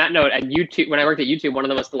that note, at YouTube, when I worked at YouTube, one of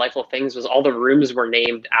the most delightful things was all the rooms were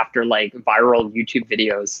named after like viral YouTube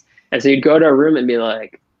videos. And so you'd go to a room and be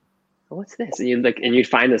like, what's this? And you'd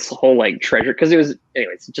find this whole like treasure, because it was,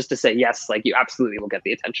 anyways, just to say, yes, like you absolutely will get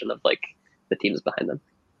the attention of like the teams behind them.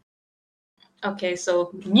 Okay,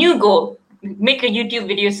 so new goal: make a YouTube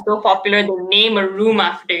video so popular they'll name a room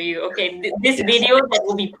after you. Okay, this video that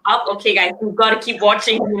will be up. Okay, guys, we've got to keep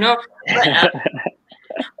watching. But,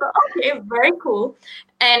 okay, very cool.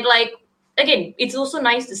 And like, again, it's also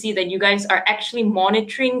nice to see that you guys are actually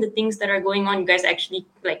monitoring the things that are going on. You guys actually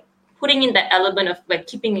like putting in that element of like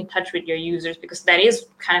keeping in touch with your users, because that is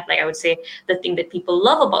kind of like, I would say, the thing that people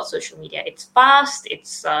love about social media. It's fast.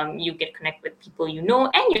 It's you get connect with people you know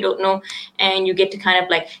and you don't know, and you get to kind of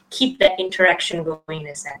like keep that interaction going in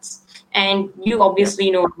a sense. And you obviously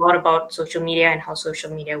know a lot about social media and how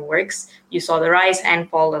social media works. You saw the rise and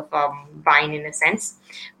fall of Vine in a sense.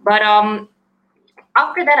 But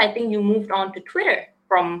after that, I think you moved on to Twitter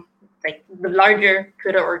from like the larger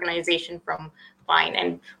Twitter organization from Vine.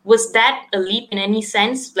 And was that a leap in any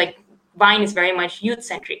sense? Like Vine is very much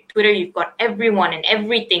youth-centric. Twitter, you've got everyone and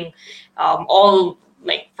everything, all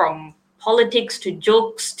like from politics to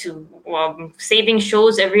jokes to saving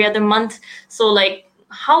shows every other month. So like,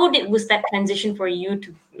 how was that transition for you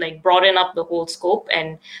to like broaden up the whole scope?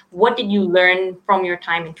 And what did you learn from your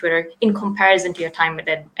time in Twitter in comparison to your time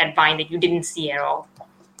at Vine that you didn't see at all?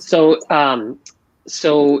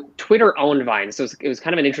 So Twitter owned Vine, so it was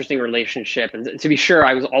kind of an interesting relationship. And to be sure,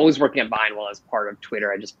 I was always working at Vine while I was part of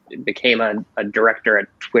Twitter. I just became a director at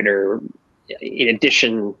Twitter, in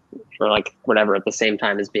addition, or like whatever, at the same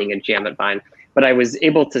time as being a GM at Vine. But I was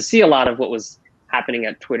able to see a lot of what was happening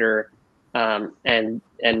at Twitter, and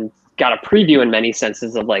got a preview in many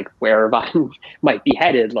senses of like where Vine might be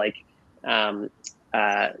headed, like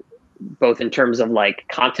both in terms of like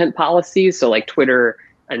content policies. So like Twitter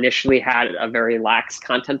initially had a very lax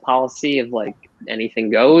content policy of like anything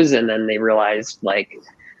goes, and then they realized like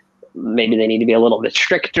maybe they need to be a little bit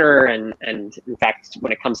stricter. And in fact,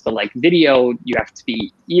 when it comes to like video, you have to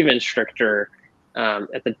be even stricter.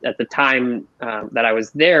 At the time that I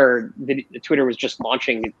was there, Twitter was just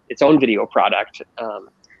launching its own video product.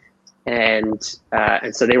 And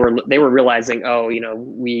so they were realizing, oh,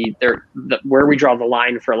 where we draw the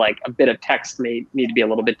line for like a bit of text may need to be a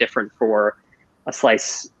little bit different for a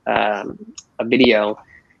slice of video.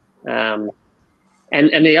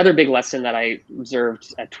 And the other big lesson that I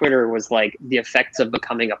observed at Twitter was like what the effects of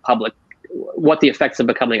becoming a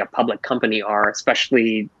public company are,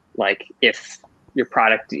 especially like if your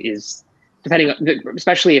product is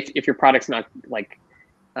especially if your product's not like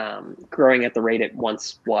growing at the rate it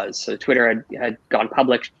once was. So Twitter had gone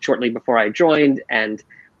public shortly before I joined, and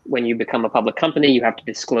when you become a public company, you have to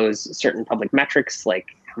disclose certain public metrics like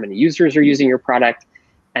how many users are using your product,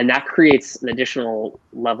 and that creates an additional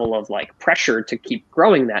level of like pressure to keep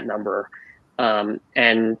growing that number.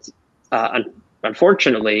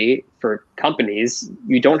 Unfortunately for companies,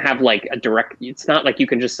 you don't have like a direct, it's not like you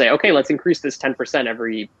can just say, okay, let's increase this 10%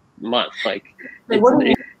 every month. Like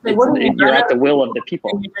you're at the will of the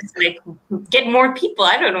people. You just like get more people.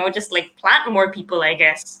 I don't know, just like plant more people, I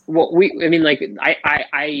guess. Well, that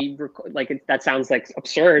sounds like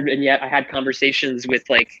absurd. And yet I had conversations with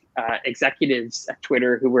like executives at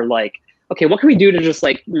Twitter who were like, okay, what can we do to just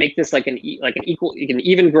like make this like an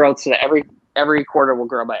even growth so that every quarter will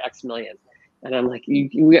grow by X million? And I'm like,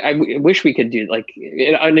 I wish we could do like,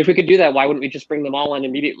 and if we could do that, why wouldn't we just bring them all in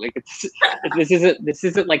immediately? This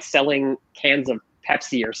isn't like selling cans of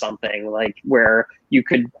Pepsi or something like where you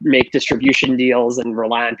could make distribution deals and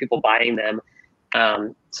rely on people buying them.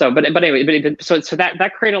 So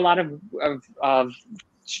that created a lot of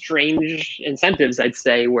strange incentives, I'd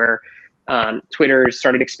say, where Twitter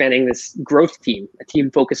started expanding this growth team, a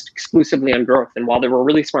team focused exclusively on growth. And while there were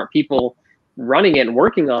really smart people running it and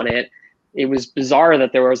working on it, it was bizarre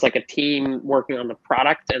that there was like a team working on the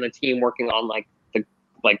product and a team working on like the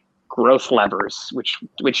growth levers, which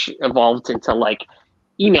evolved into like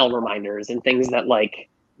email reminders and things that like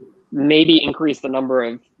maybe increase the number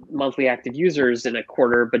of monthly active users in a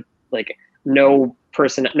quarter, but like no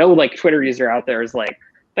like Twitter user out there is like,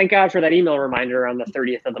 thank God for that email reminder on the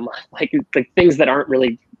 30th of the month, like things that aren't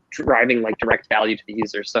really driving like direct value to the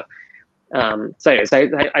user. So anyways,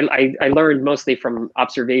 I learned mostly from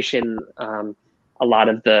observation a lot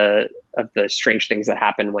of the strange things that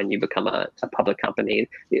happen when you become a public company.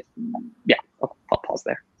 Yeah, I'll pause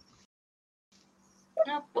there.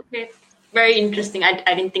 Oh, okay. Very interesting.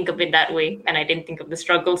 I didn't think of it that way, and I didn't think of the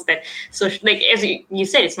struggles that. So, like as you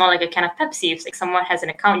said, it's not like a can of Pepsi. If like someone has an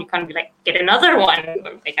account, you can't be like get another one.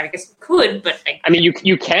 Like I guess you could, but like I mean,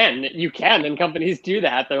 you can, and companies do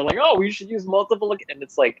that. They're like, oh, we should use multiple, and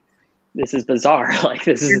it's like, this is bizarre. Like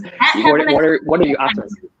this is what are you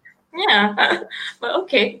optimizing? Yeah, well,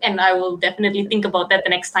 okay. And I will definitely think about that the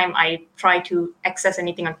next time I try to access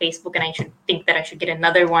anything on Facebook, and I should think that I should get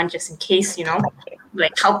another one just in case,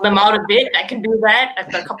 like help them out a bit. I can do that. I've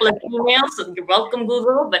got a couple of emails, so you're welcome,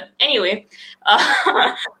 Google. But anyway,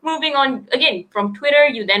 moving on again from Twitter,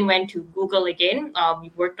 you then went to Google again.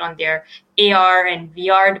 You worked on their AR and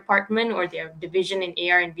VR department, or their division in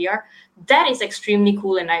AR and VR. That is extremely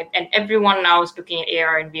cool, and everyone now is looking at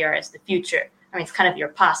AR and VR as the future. I mean, it's kind of your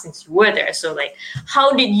past since you were there. So, like,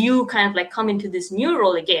 how did you kind of like come into this new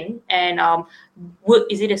role again? And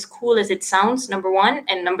is it as cool as it sounds? Number one,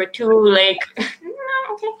 and number two, like,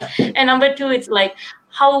 okay. And number two, it's like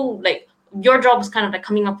how like your job is kind of like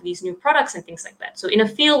coming up with these new products and things like that. So, in a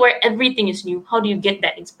field where everything is new, how do you get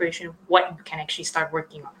that inspiration of what you can actually start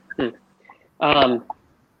working on?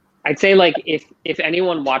 I'd say like if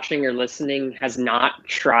anyone watching or listening has not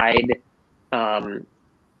tried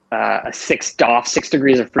a 6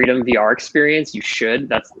 degrees of freedom VR experience, you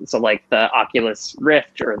should. So like the Oculus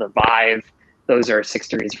Rift or the Vive, those are 6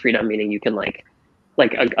 degrees of freedom, meaning you can like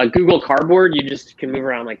a Google Cardboard, you just can move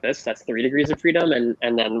around like this. That's 3 degrees of freedom,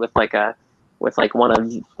 and then with one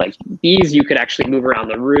of like these, you could actually move around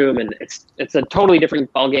the room, and it's a totally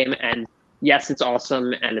different ballgame. And yes, it's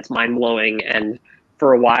awesome and it's mind blowing. And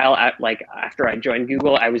for a while, after I joined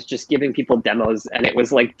Google, I was just giving people demos, and it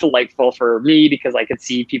was like delightful for me because I could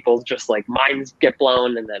see people just like minds get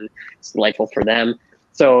blown, and then it's delightful for them.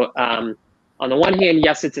 So on the one hand,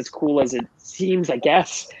 yes, it's as cool as it seems, I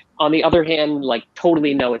guess. On the other hand, like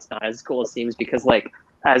totally no, it's not as cool as it seems, because like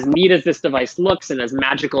as neat as this device looks and as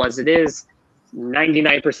magical as it is,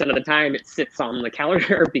 99% of the time it sits on the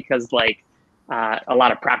counter because like a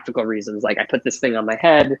lot of practical reasons. Like I put this thing on my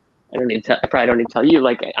head. I probably don't need to tell you,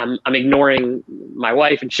 like I'm ignoring my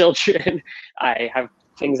wife and children. I have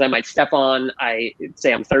things I might step on. I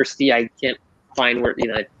say I'm thirsty. I can't find where,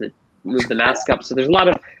 move the mask up. So there's a lot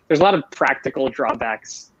of practical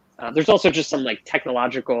drawbacks. There's also just some like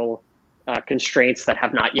technological constraints that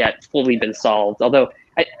have not yet fully been solved. Although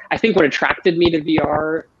I think what attracted me to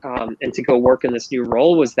VR and to go work in this new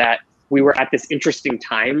role was that we were at this interesting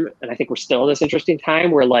time, and I think we're still in this interesting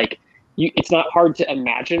time where like it's not hard to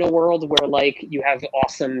imagine a world where like you have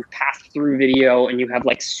awesome pass-through video and you have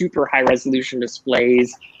like super high resolution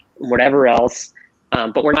displays and whatever else,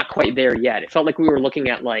 but we're not quite there yet. It felt like we were looking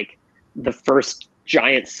at like the first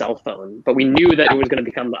giant cell phone, but we knew that it was going to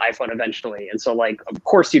become the iPhone eventually. And so like, of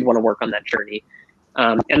course you'd want to work on that journey.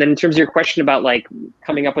 And then in terms of your question about like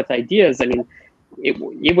coming up with ideas, I mean,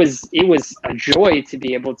 it was a joy to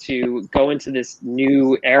be able to go into this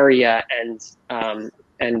new area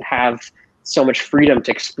and have so much freedom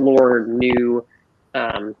to explore new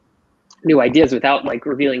ideas without like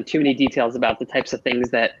revealing too many details about the types of things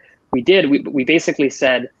that we did. We basically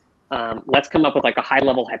said, let's come up with like a high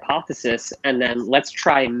level hypothesis, and then let's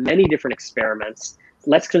try many different experiments.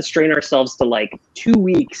 Let's constrain ourselves to like 2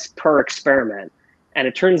 weeks per experiment. And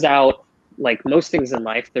it turns out, like most things in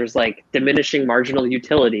life, there's like diminishing marginal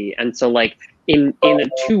utility. And so like in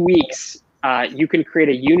 2 weeks, you can create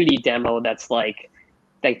a Unity demo that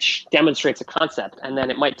demonstrates a concept. And then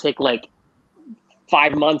it might take like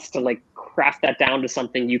 5 months to like craft that down to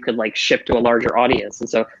something you could like ship to a larger audience. And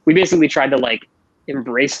so we basically tried to like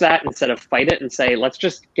embrace that instead of fight it and say, let's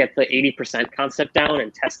just get the 80% concept down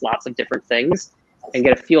and test lots of different things and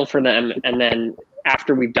get a feel for them. And then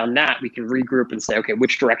after we've done that, we can regroup and say, okay,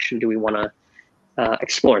 which direction do we want to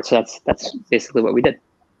explore? So that's basically what we did.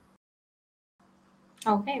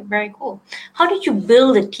 Okay, very cool. How did you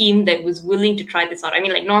build a team that was willing to try this out? I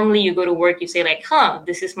mean, like normally you go to work, you say like,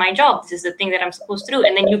 this is my job. This is the thing that I'm supposed to do.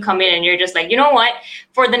 And then you come in and you're just like, you know what?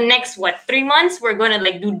 For the next, 3 months, we're going to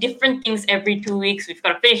like do different things every 2 weeks. We've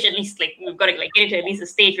got to finish at least we've got to like get it to at least a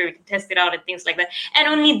stage where we can test it out and things like that. And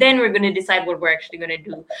only then we're going to decide what we're actually going to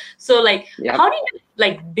do. So like, How do you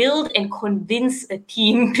like build and convince a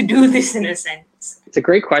team to do this in a sense? It's a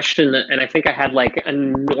great question, and I think I had like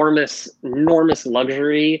enormous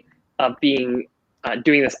luxury of being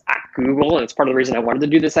doing this at Google, and it's part of the reason I wanted to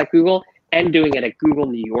do this at Google and doing it at Google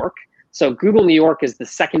New York. So Google New York is the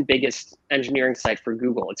second biggest engineering site for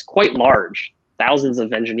Google. It's quite large, thousands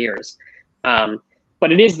of engineers,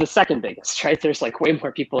 but it is the second biggest, right? There's like way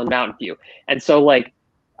more people in Mountain View, and so like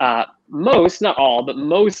most, not all, but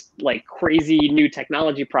most like crazy new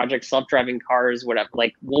technology projects, self-driving cars, whatever,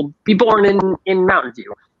 like will be born in Mountain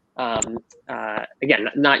View. Again,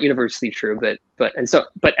 not universally true, but as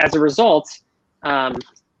a result, sorry,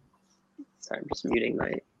 I'm just muting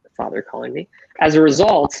my father calling me. As a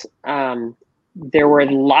result, there were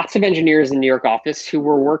lots of engineers in New York office who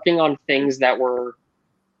were working on things that were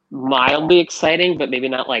mildly exciting, but maybe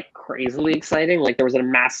not like crazily exciting. Like there was a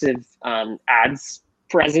massive ads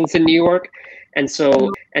presence in New York, and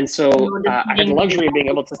so I had the luxury of being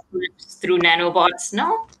able to through nanobots.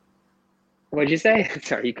 No, what'd you say?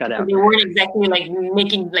 Sorry, you cut out. They weren't exactly like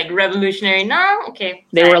making like revolutionary. No, okay.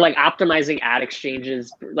 They were like optimizing ad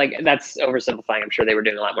exchanges. Like that's oversimplifying. I'm sure they were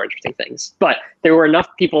doing a lot more interesting things, but there were enough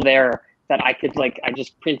people there that I could like I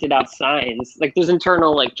just printed out signs. Like there's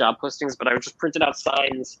internal like job postings, but I just printed out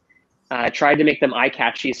signs. Tried to make them eye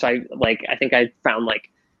catchy. So I think I found like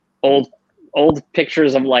old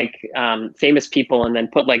pictures of like famous people and then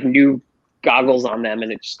put like new goggles on them,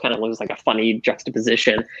 and it just kind of looks like a funny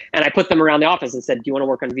juxtaposition. And I put them around the office and said, "Do you want to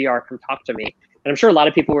work on VR? Come talk to me." And I'm sure a lot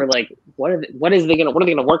of people were like, "What are they gonna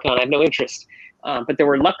work on? I have no interest." But there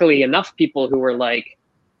were luckily enough people who were like,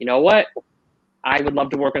 "You know what? I would love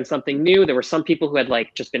to work on something new." There were some people who had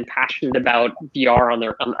like just been passionate about VR on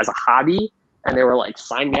their as a hobby, and they were like,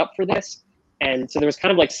 "Sign me up for this." And so there was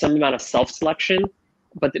kind of like some amount of self-selection.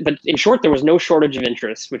 But in short, there was no shortage of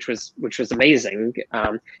interest, which was amazing.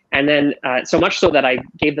 And then so much so that I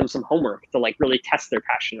gave them some homework to like really test their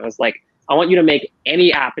passion. I was like, I want you to make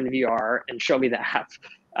any app in VR and show me the app.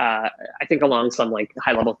 I think along some like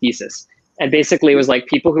high level thesis. And basically it was like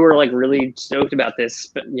people who were like really stoked about this,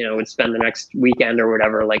 but would spend the next weekend or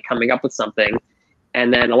whatever, like coming up with something.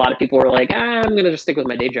 And then a lot of people were like, I'm going to just stick with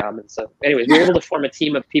my day job. And so anyways, we were able to form a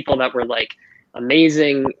team of people that were like,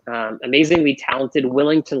 amazingly talented,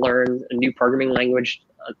 willing to learn a new programming language.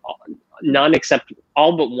 None except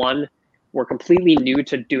all but one were completely new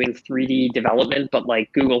to doing 3D development, but like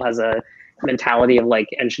Google has a mentality of like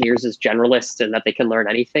engineers as generalists and that they can learn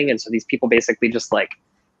anything. And so these people basically just like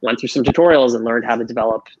went through some tutorials and learned how to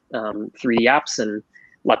develop 3D apps. And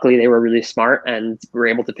luckily they were really smart and were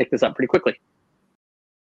able to pick this up pretty quickly.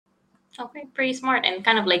 Okay, pretty smart, and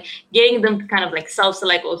kind of like getting them to kind of like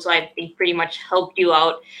self-select also, I think pretty much helped you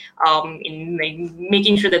out in like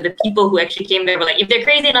making sure that the people who actually came there were like, if they're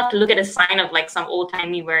crazy enough to look at a sign of like some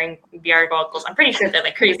old-timey wearing VR goggles, I'm pretty sure they're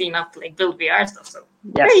like crazy enough to like build VR stuff. So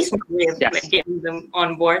pretty Yes. smart way of like Yes. getting them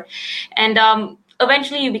on board. And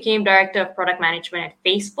eventually you became director of product management at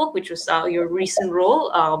Facebook, which was your recent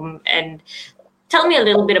role. And tell me a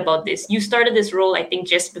little bit about this. You started this role, I think,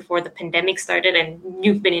 just before the pandemic started, and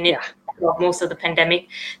you've been in it for most of the pandemic.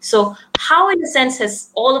 So, how, in a sense,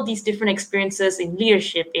 has all of these different experiences in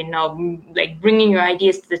leadership, in like bringing your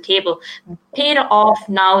ideas to the table, paid off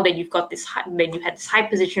now that you've got this, that you had this high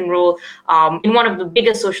position role in one of the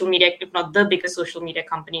biggest social media, if not the biggest social media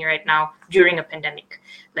company right now during a pandemic?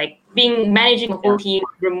 Like managing a whole team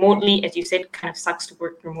remotely, as you said, kind of sucks to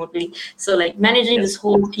work remotely. So, like managing this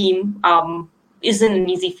whole team isn't an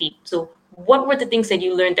easy feat. So what were the things that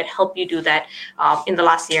you learned that helped you do that in the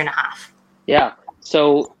last year and a half? Yeah.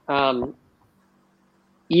 So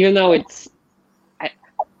even though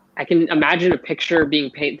I can imagine a picture being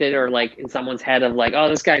painted or like in someone's head of like, oh,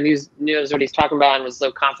 this guy knows what he's talking about and was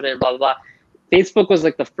so confident, blah, blah, blah. Facebook was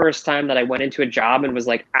like the first time that I went into a job and was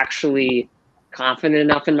like actually confident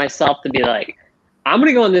enough in myself to be like, I'm going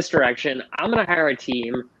to go in this direction. I'm going to hire a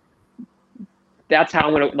team. That's how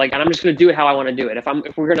I'm gonna like, and I'm just gonna do it how I want to do it. If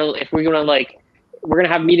we're gonna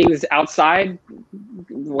have meetings outside,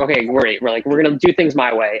 okay, we're gonna do things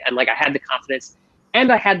my way. And like, I had the confidence,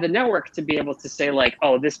 and I had the network to be able to say like,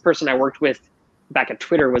 oh, this person I worked with back at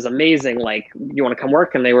Twitter was amazing. Like, you want to come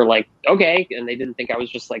work? And they were like, okay, and they didn't think I was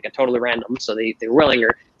just like a totally random, so they were willing.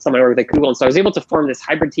 Or someone I worked with at Google, and so I was able to form this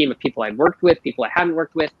hybrid team of people I'd worked with, people I hadn't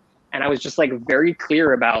worked with, and I was just like very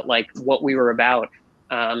clear about like what we were about,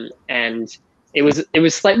 and it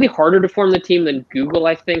was slightly harder to form the team than Google,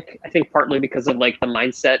 I think. I think partly because of like the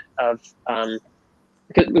mindset of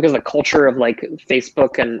because the culture of like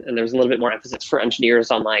Facebook, and there's a little bit more emphasis for engineers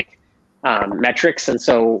on like metrics. And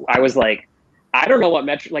so I was like, I don't know what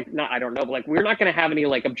metric, like not I don't know, but like we're not going to have any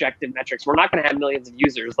like objective metrics. We're not going to have millions of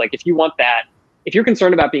users. Like if you want that, if you're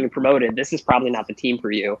concerned about being promoted, this is probably not the team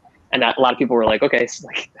for you. And that a lot of people were like, okay, so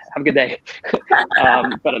like, have a good day. But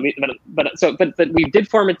I mean, but we did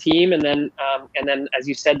form a team, and then as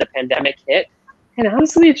you said, the pandemic hit, and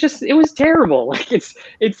honestly, it was terrible. Like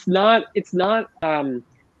it's not. It's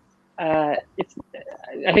I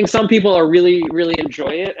think some people are really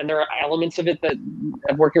enjoy it, and there are elements of it that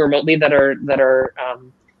of working remotely that are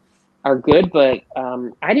good, but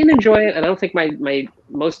I didn't enjoy it, and I don't think my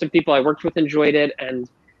most of people I worked with enjoyed it, and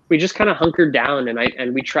we just kind of hunkered down, and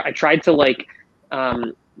I tried to like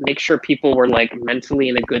make sure people were like mentally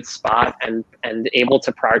in a good spot and able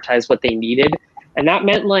to prioritize what they needed, and that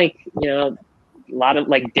meant like a lot of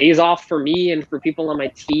like days off for me and for people on my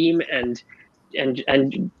team, and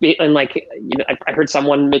like I heard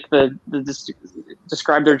someone make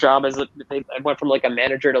describe their job as I went from like a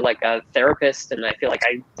manager to like a therapist, and I feel like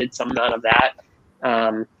I did some amount of that,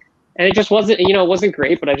 and it just wasn't it wasn't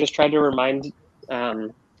great, but I just tried to remind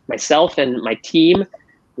myself and my team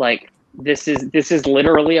like this is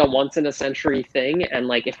literally a once in a century thing, and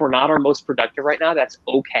like if we're not our most productive right now, that's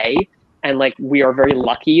okay, and like we are very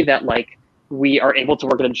lucky that like we are able to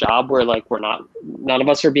work at a job where like none of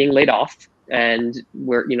us are being laid off, and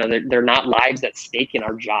we're there are not lives at stake in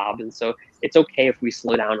our job, and so it's okay if we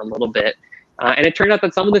slow down a little bit, and it turned out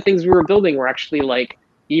that some of the things we were building were actually like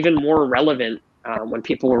even more relevant when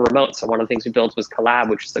people were remote. So one of the things we built was Collab,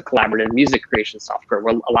 which is the collaborative music creation software,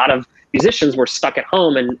 where a lot of musicians were stuck at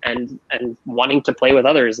home and wanting to play with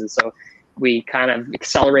others, and so we kind of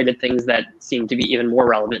accelerated things that seem to be even more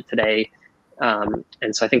relevant today, and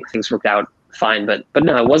so I think things worked out fine, but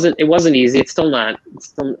no, it wasn't easy. It's still not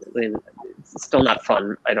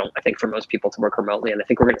fun. I think for most people to work remotely, and I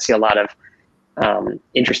think we're going to see a lot of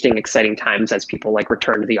interesting, exciting times as people like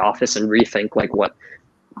return to the office and rethink like what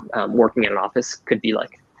working in an office could be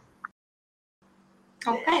like.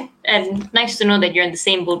 Okay, and nice to know that you're in the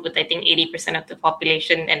same boat with I think 80% of the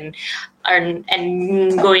population, and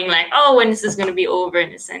going like, oh, when is this going to be over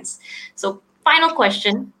in a sense? So final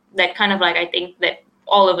question that kind of like I think that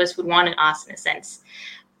all of us would want to ask in a sense.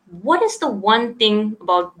 What is the one thing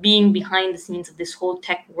about being behind the scenes of this whole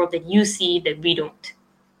tech world that you see that we don't?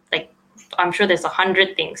 Like, I'm sure there's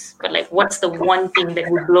 100 things, but like, what's the one thing that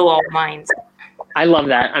would blow our minds? I love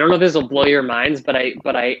that. I don't know if this will blow your minds, but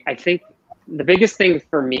I think the biggest thing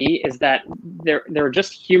for me is that there are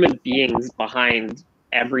just human beings behind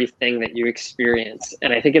everything that you experience,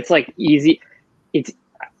 and I think it's like easy. It's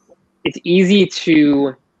easy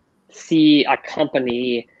to see a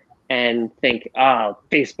company and think, oh,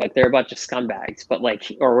 Facebook, they're a bunch of scumbags, but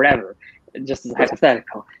like, or whatever. just as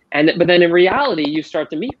hypothetical. But then in reality, you start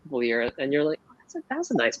to meet people here, and you're like, oh,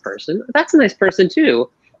 that's a nice person. That's a nice person too.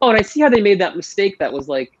 Oh, and I see how they made that mistake. That was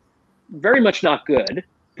like very much not good.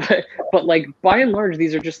 But like by and large,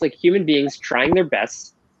 these are just like human beings trying their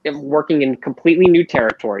best and working in completely new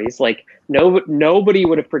territories. Like nobody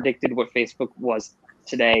would have predicted what Facebook was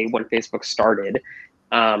today when Facebook started.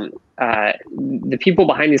 The people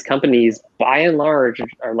behind these companies, by and large,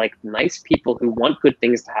 are like nice people who want good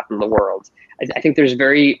things to happen in the world. I think there's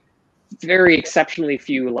very, very exceptionally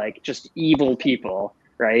few like just evil people,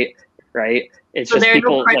 right? It's So just there are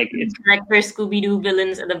people no like it's. character Scooby-Doo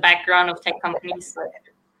villains in the background of tech companies.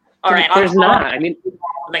 All right, There's not. I mean,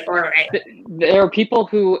 like all right. there were people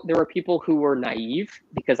who were naive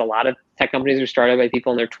because a lot of tech companies were started by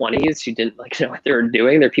people in their 20s who didn't like know what they were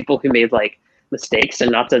doing. There are people who made like mistakes,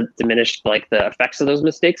 and not to diminish like the effects of those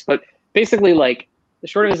mistakes, but basically like the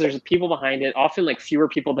short of it is there's people behind it, often like fewer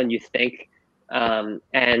people than you think,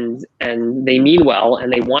 and they mean well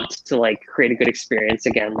and they want to like create a good experience.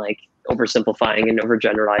 Again, like oversimplifying and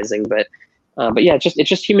overgeneralizing, but yeah, it's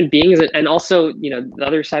just human beings. And also, the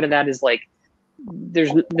other side of that is like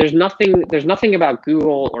there's nothing about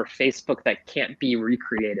Google or Facebook that can't be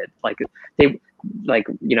recreated.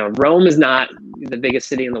 Rome is not the biggest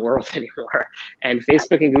city in the world anymore, and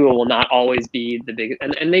Facebook and Google will not always be the biggest,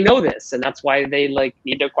 and they know this, and that's why they like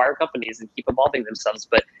need to acquire companies and keep evolving themselves.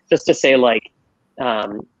 But just to say like,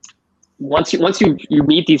 once you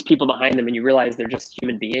meet these people behind them and you realize they're just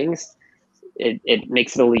human beings, it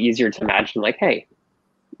makes it a little easier to imagine like, hey,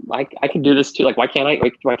 I can do this too. Like, why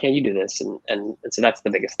can't you do this? And so that's the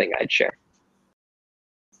biggest thing I'd share.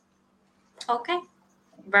 Okay.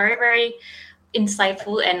 Very, very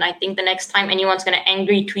insightful. And I think the next time anyone's going to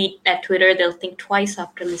angry tweet at Twitter, they'll think twice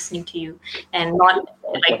after listening to you and not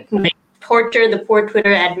like torture the poor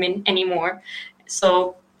Twitter admin anymore.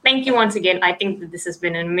 So thank you once again. I think that this has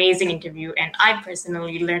been an amazing interview, and I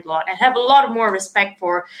personally learned a lot and have a lot more respect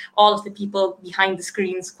for all of the people behind the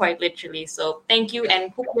screens, quite literally. So thank you,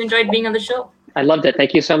 and hope you enjoyed being on the show. I loved it.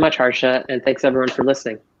 Thank you so much, Harsha, and thanks everyone for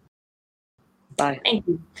listening. Bye. Thank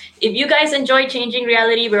you. If you guys enjoy Changing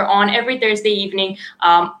Reality, we're on every Thursday evening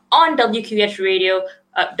on WQHS Radio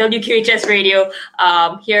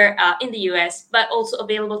here in the US, but also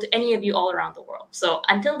available to any of you all around the world. So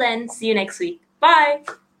until then, see you next week. Bye.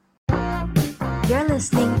 You're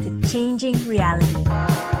listening to Changing Reality.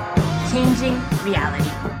 Changing Reality,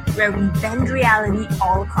 where we bend reality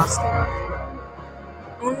all across the world.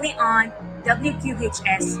 Only on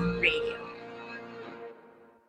WQHS Radio.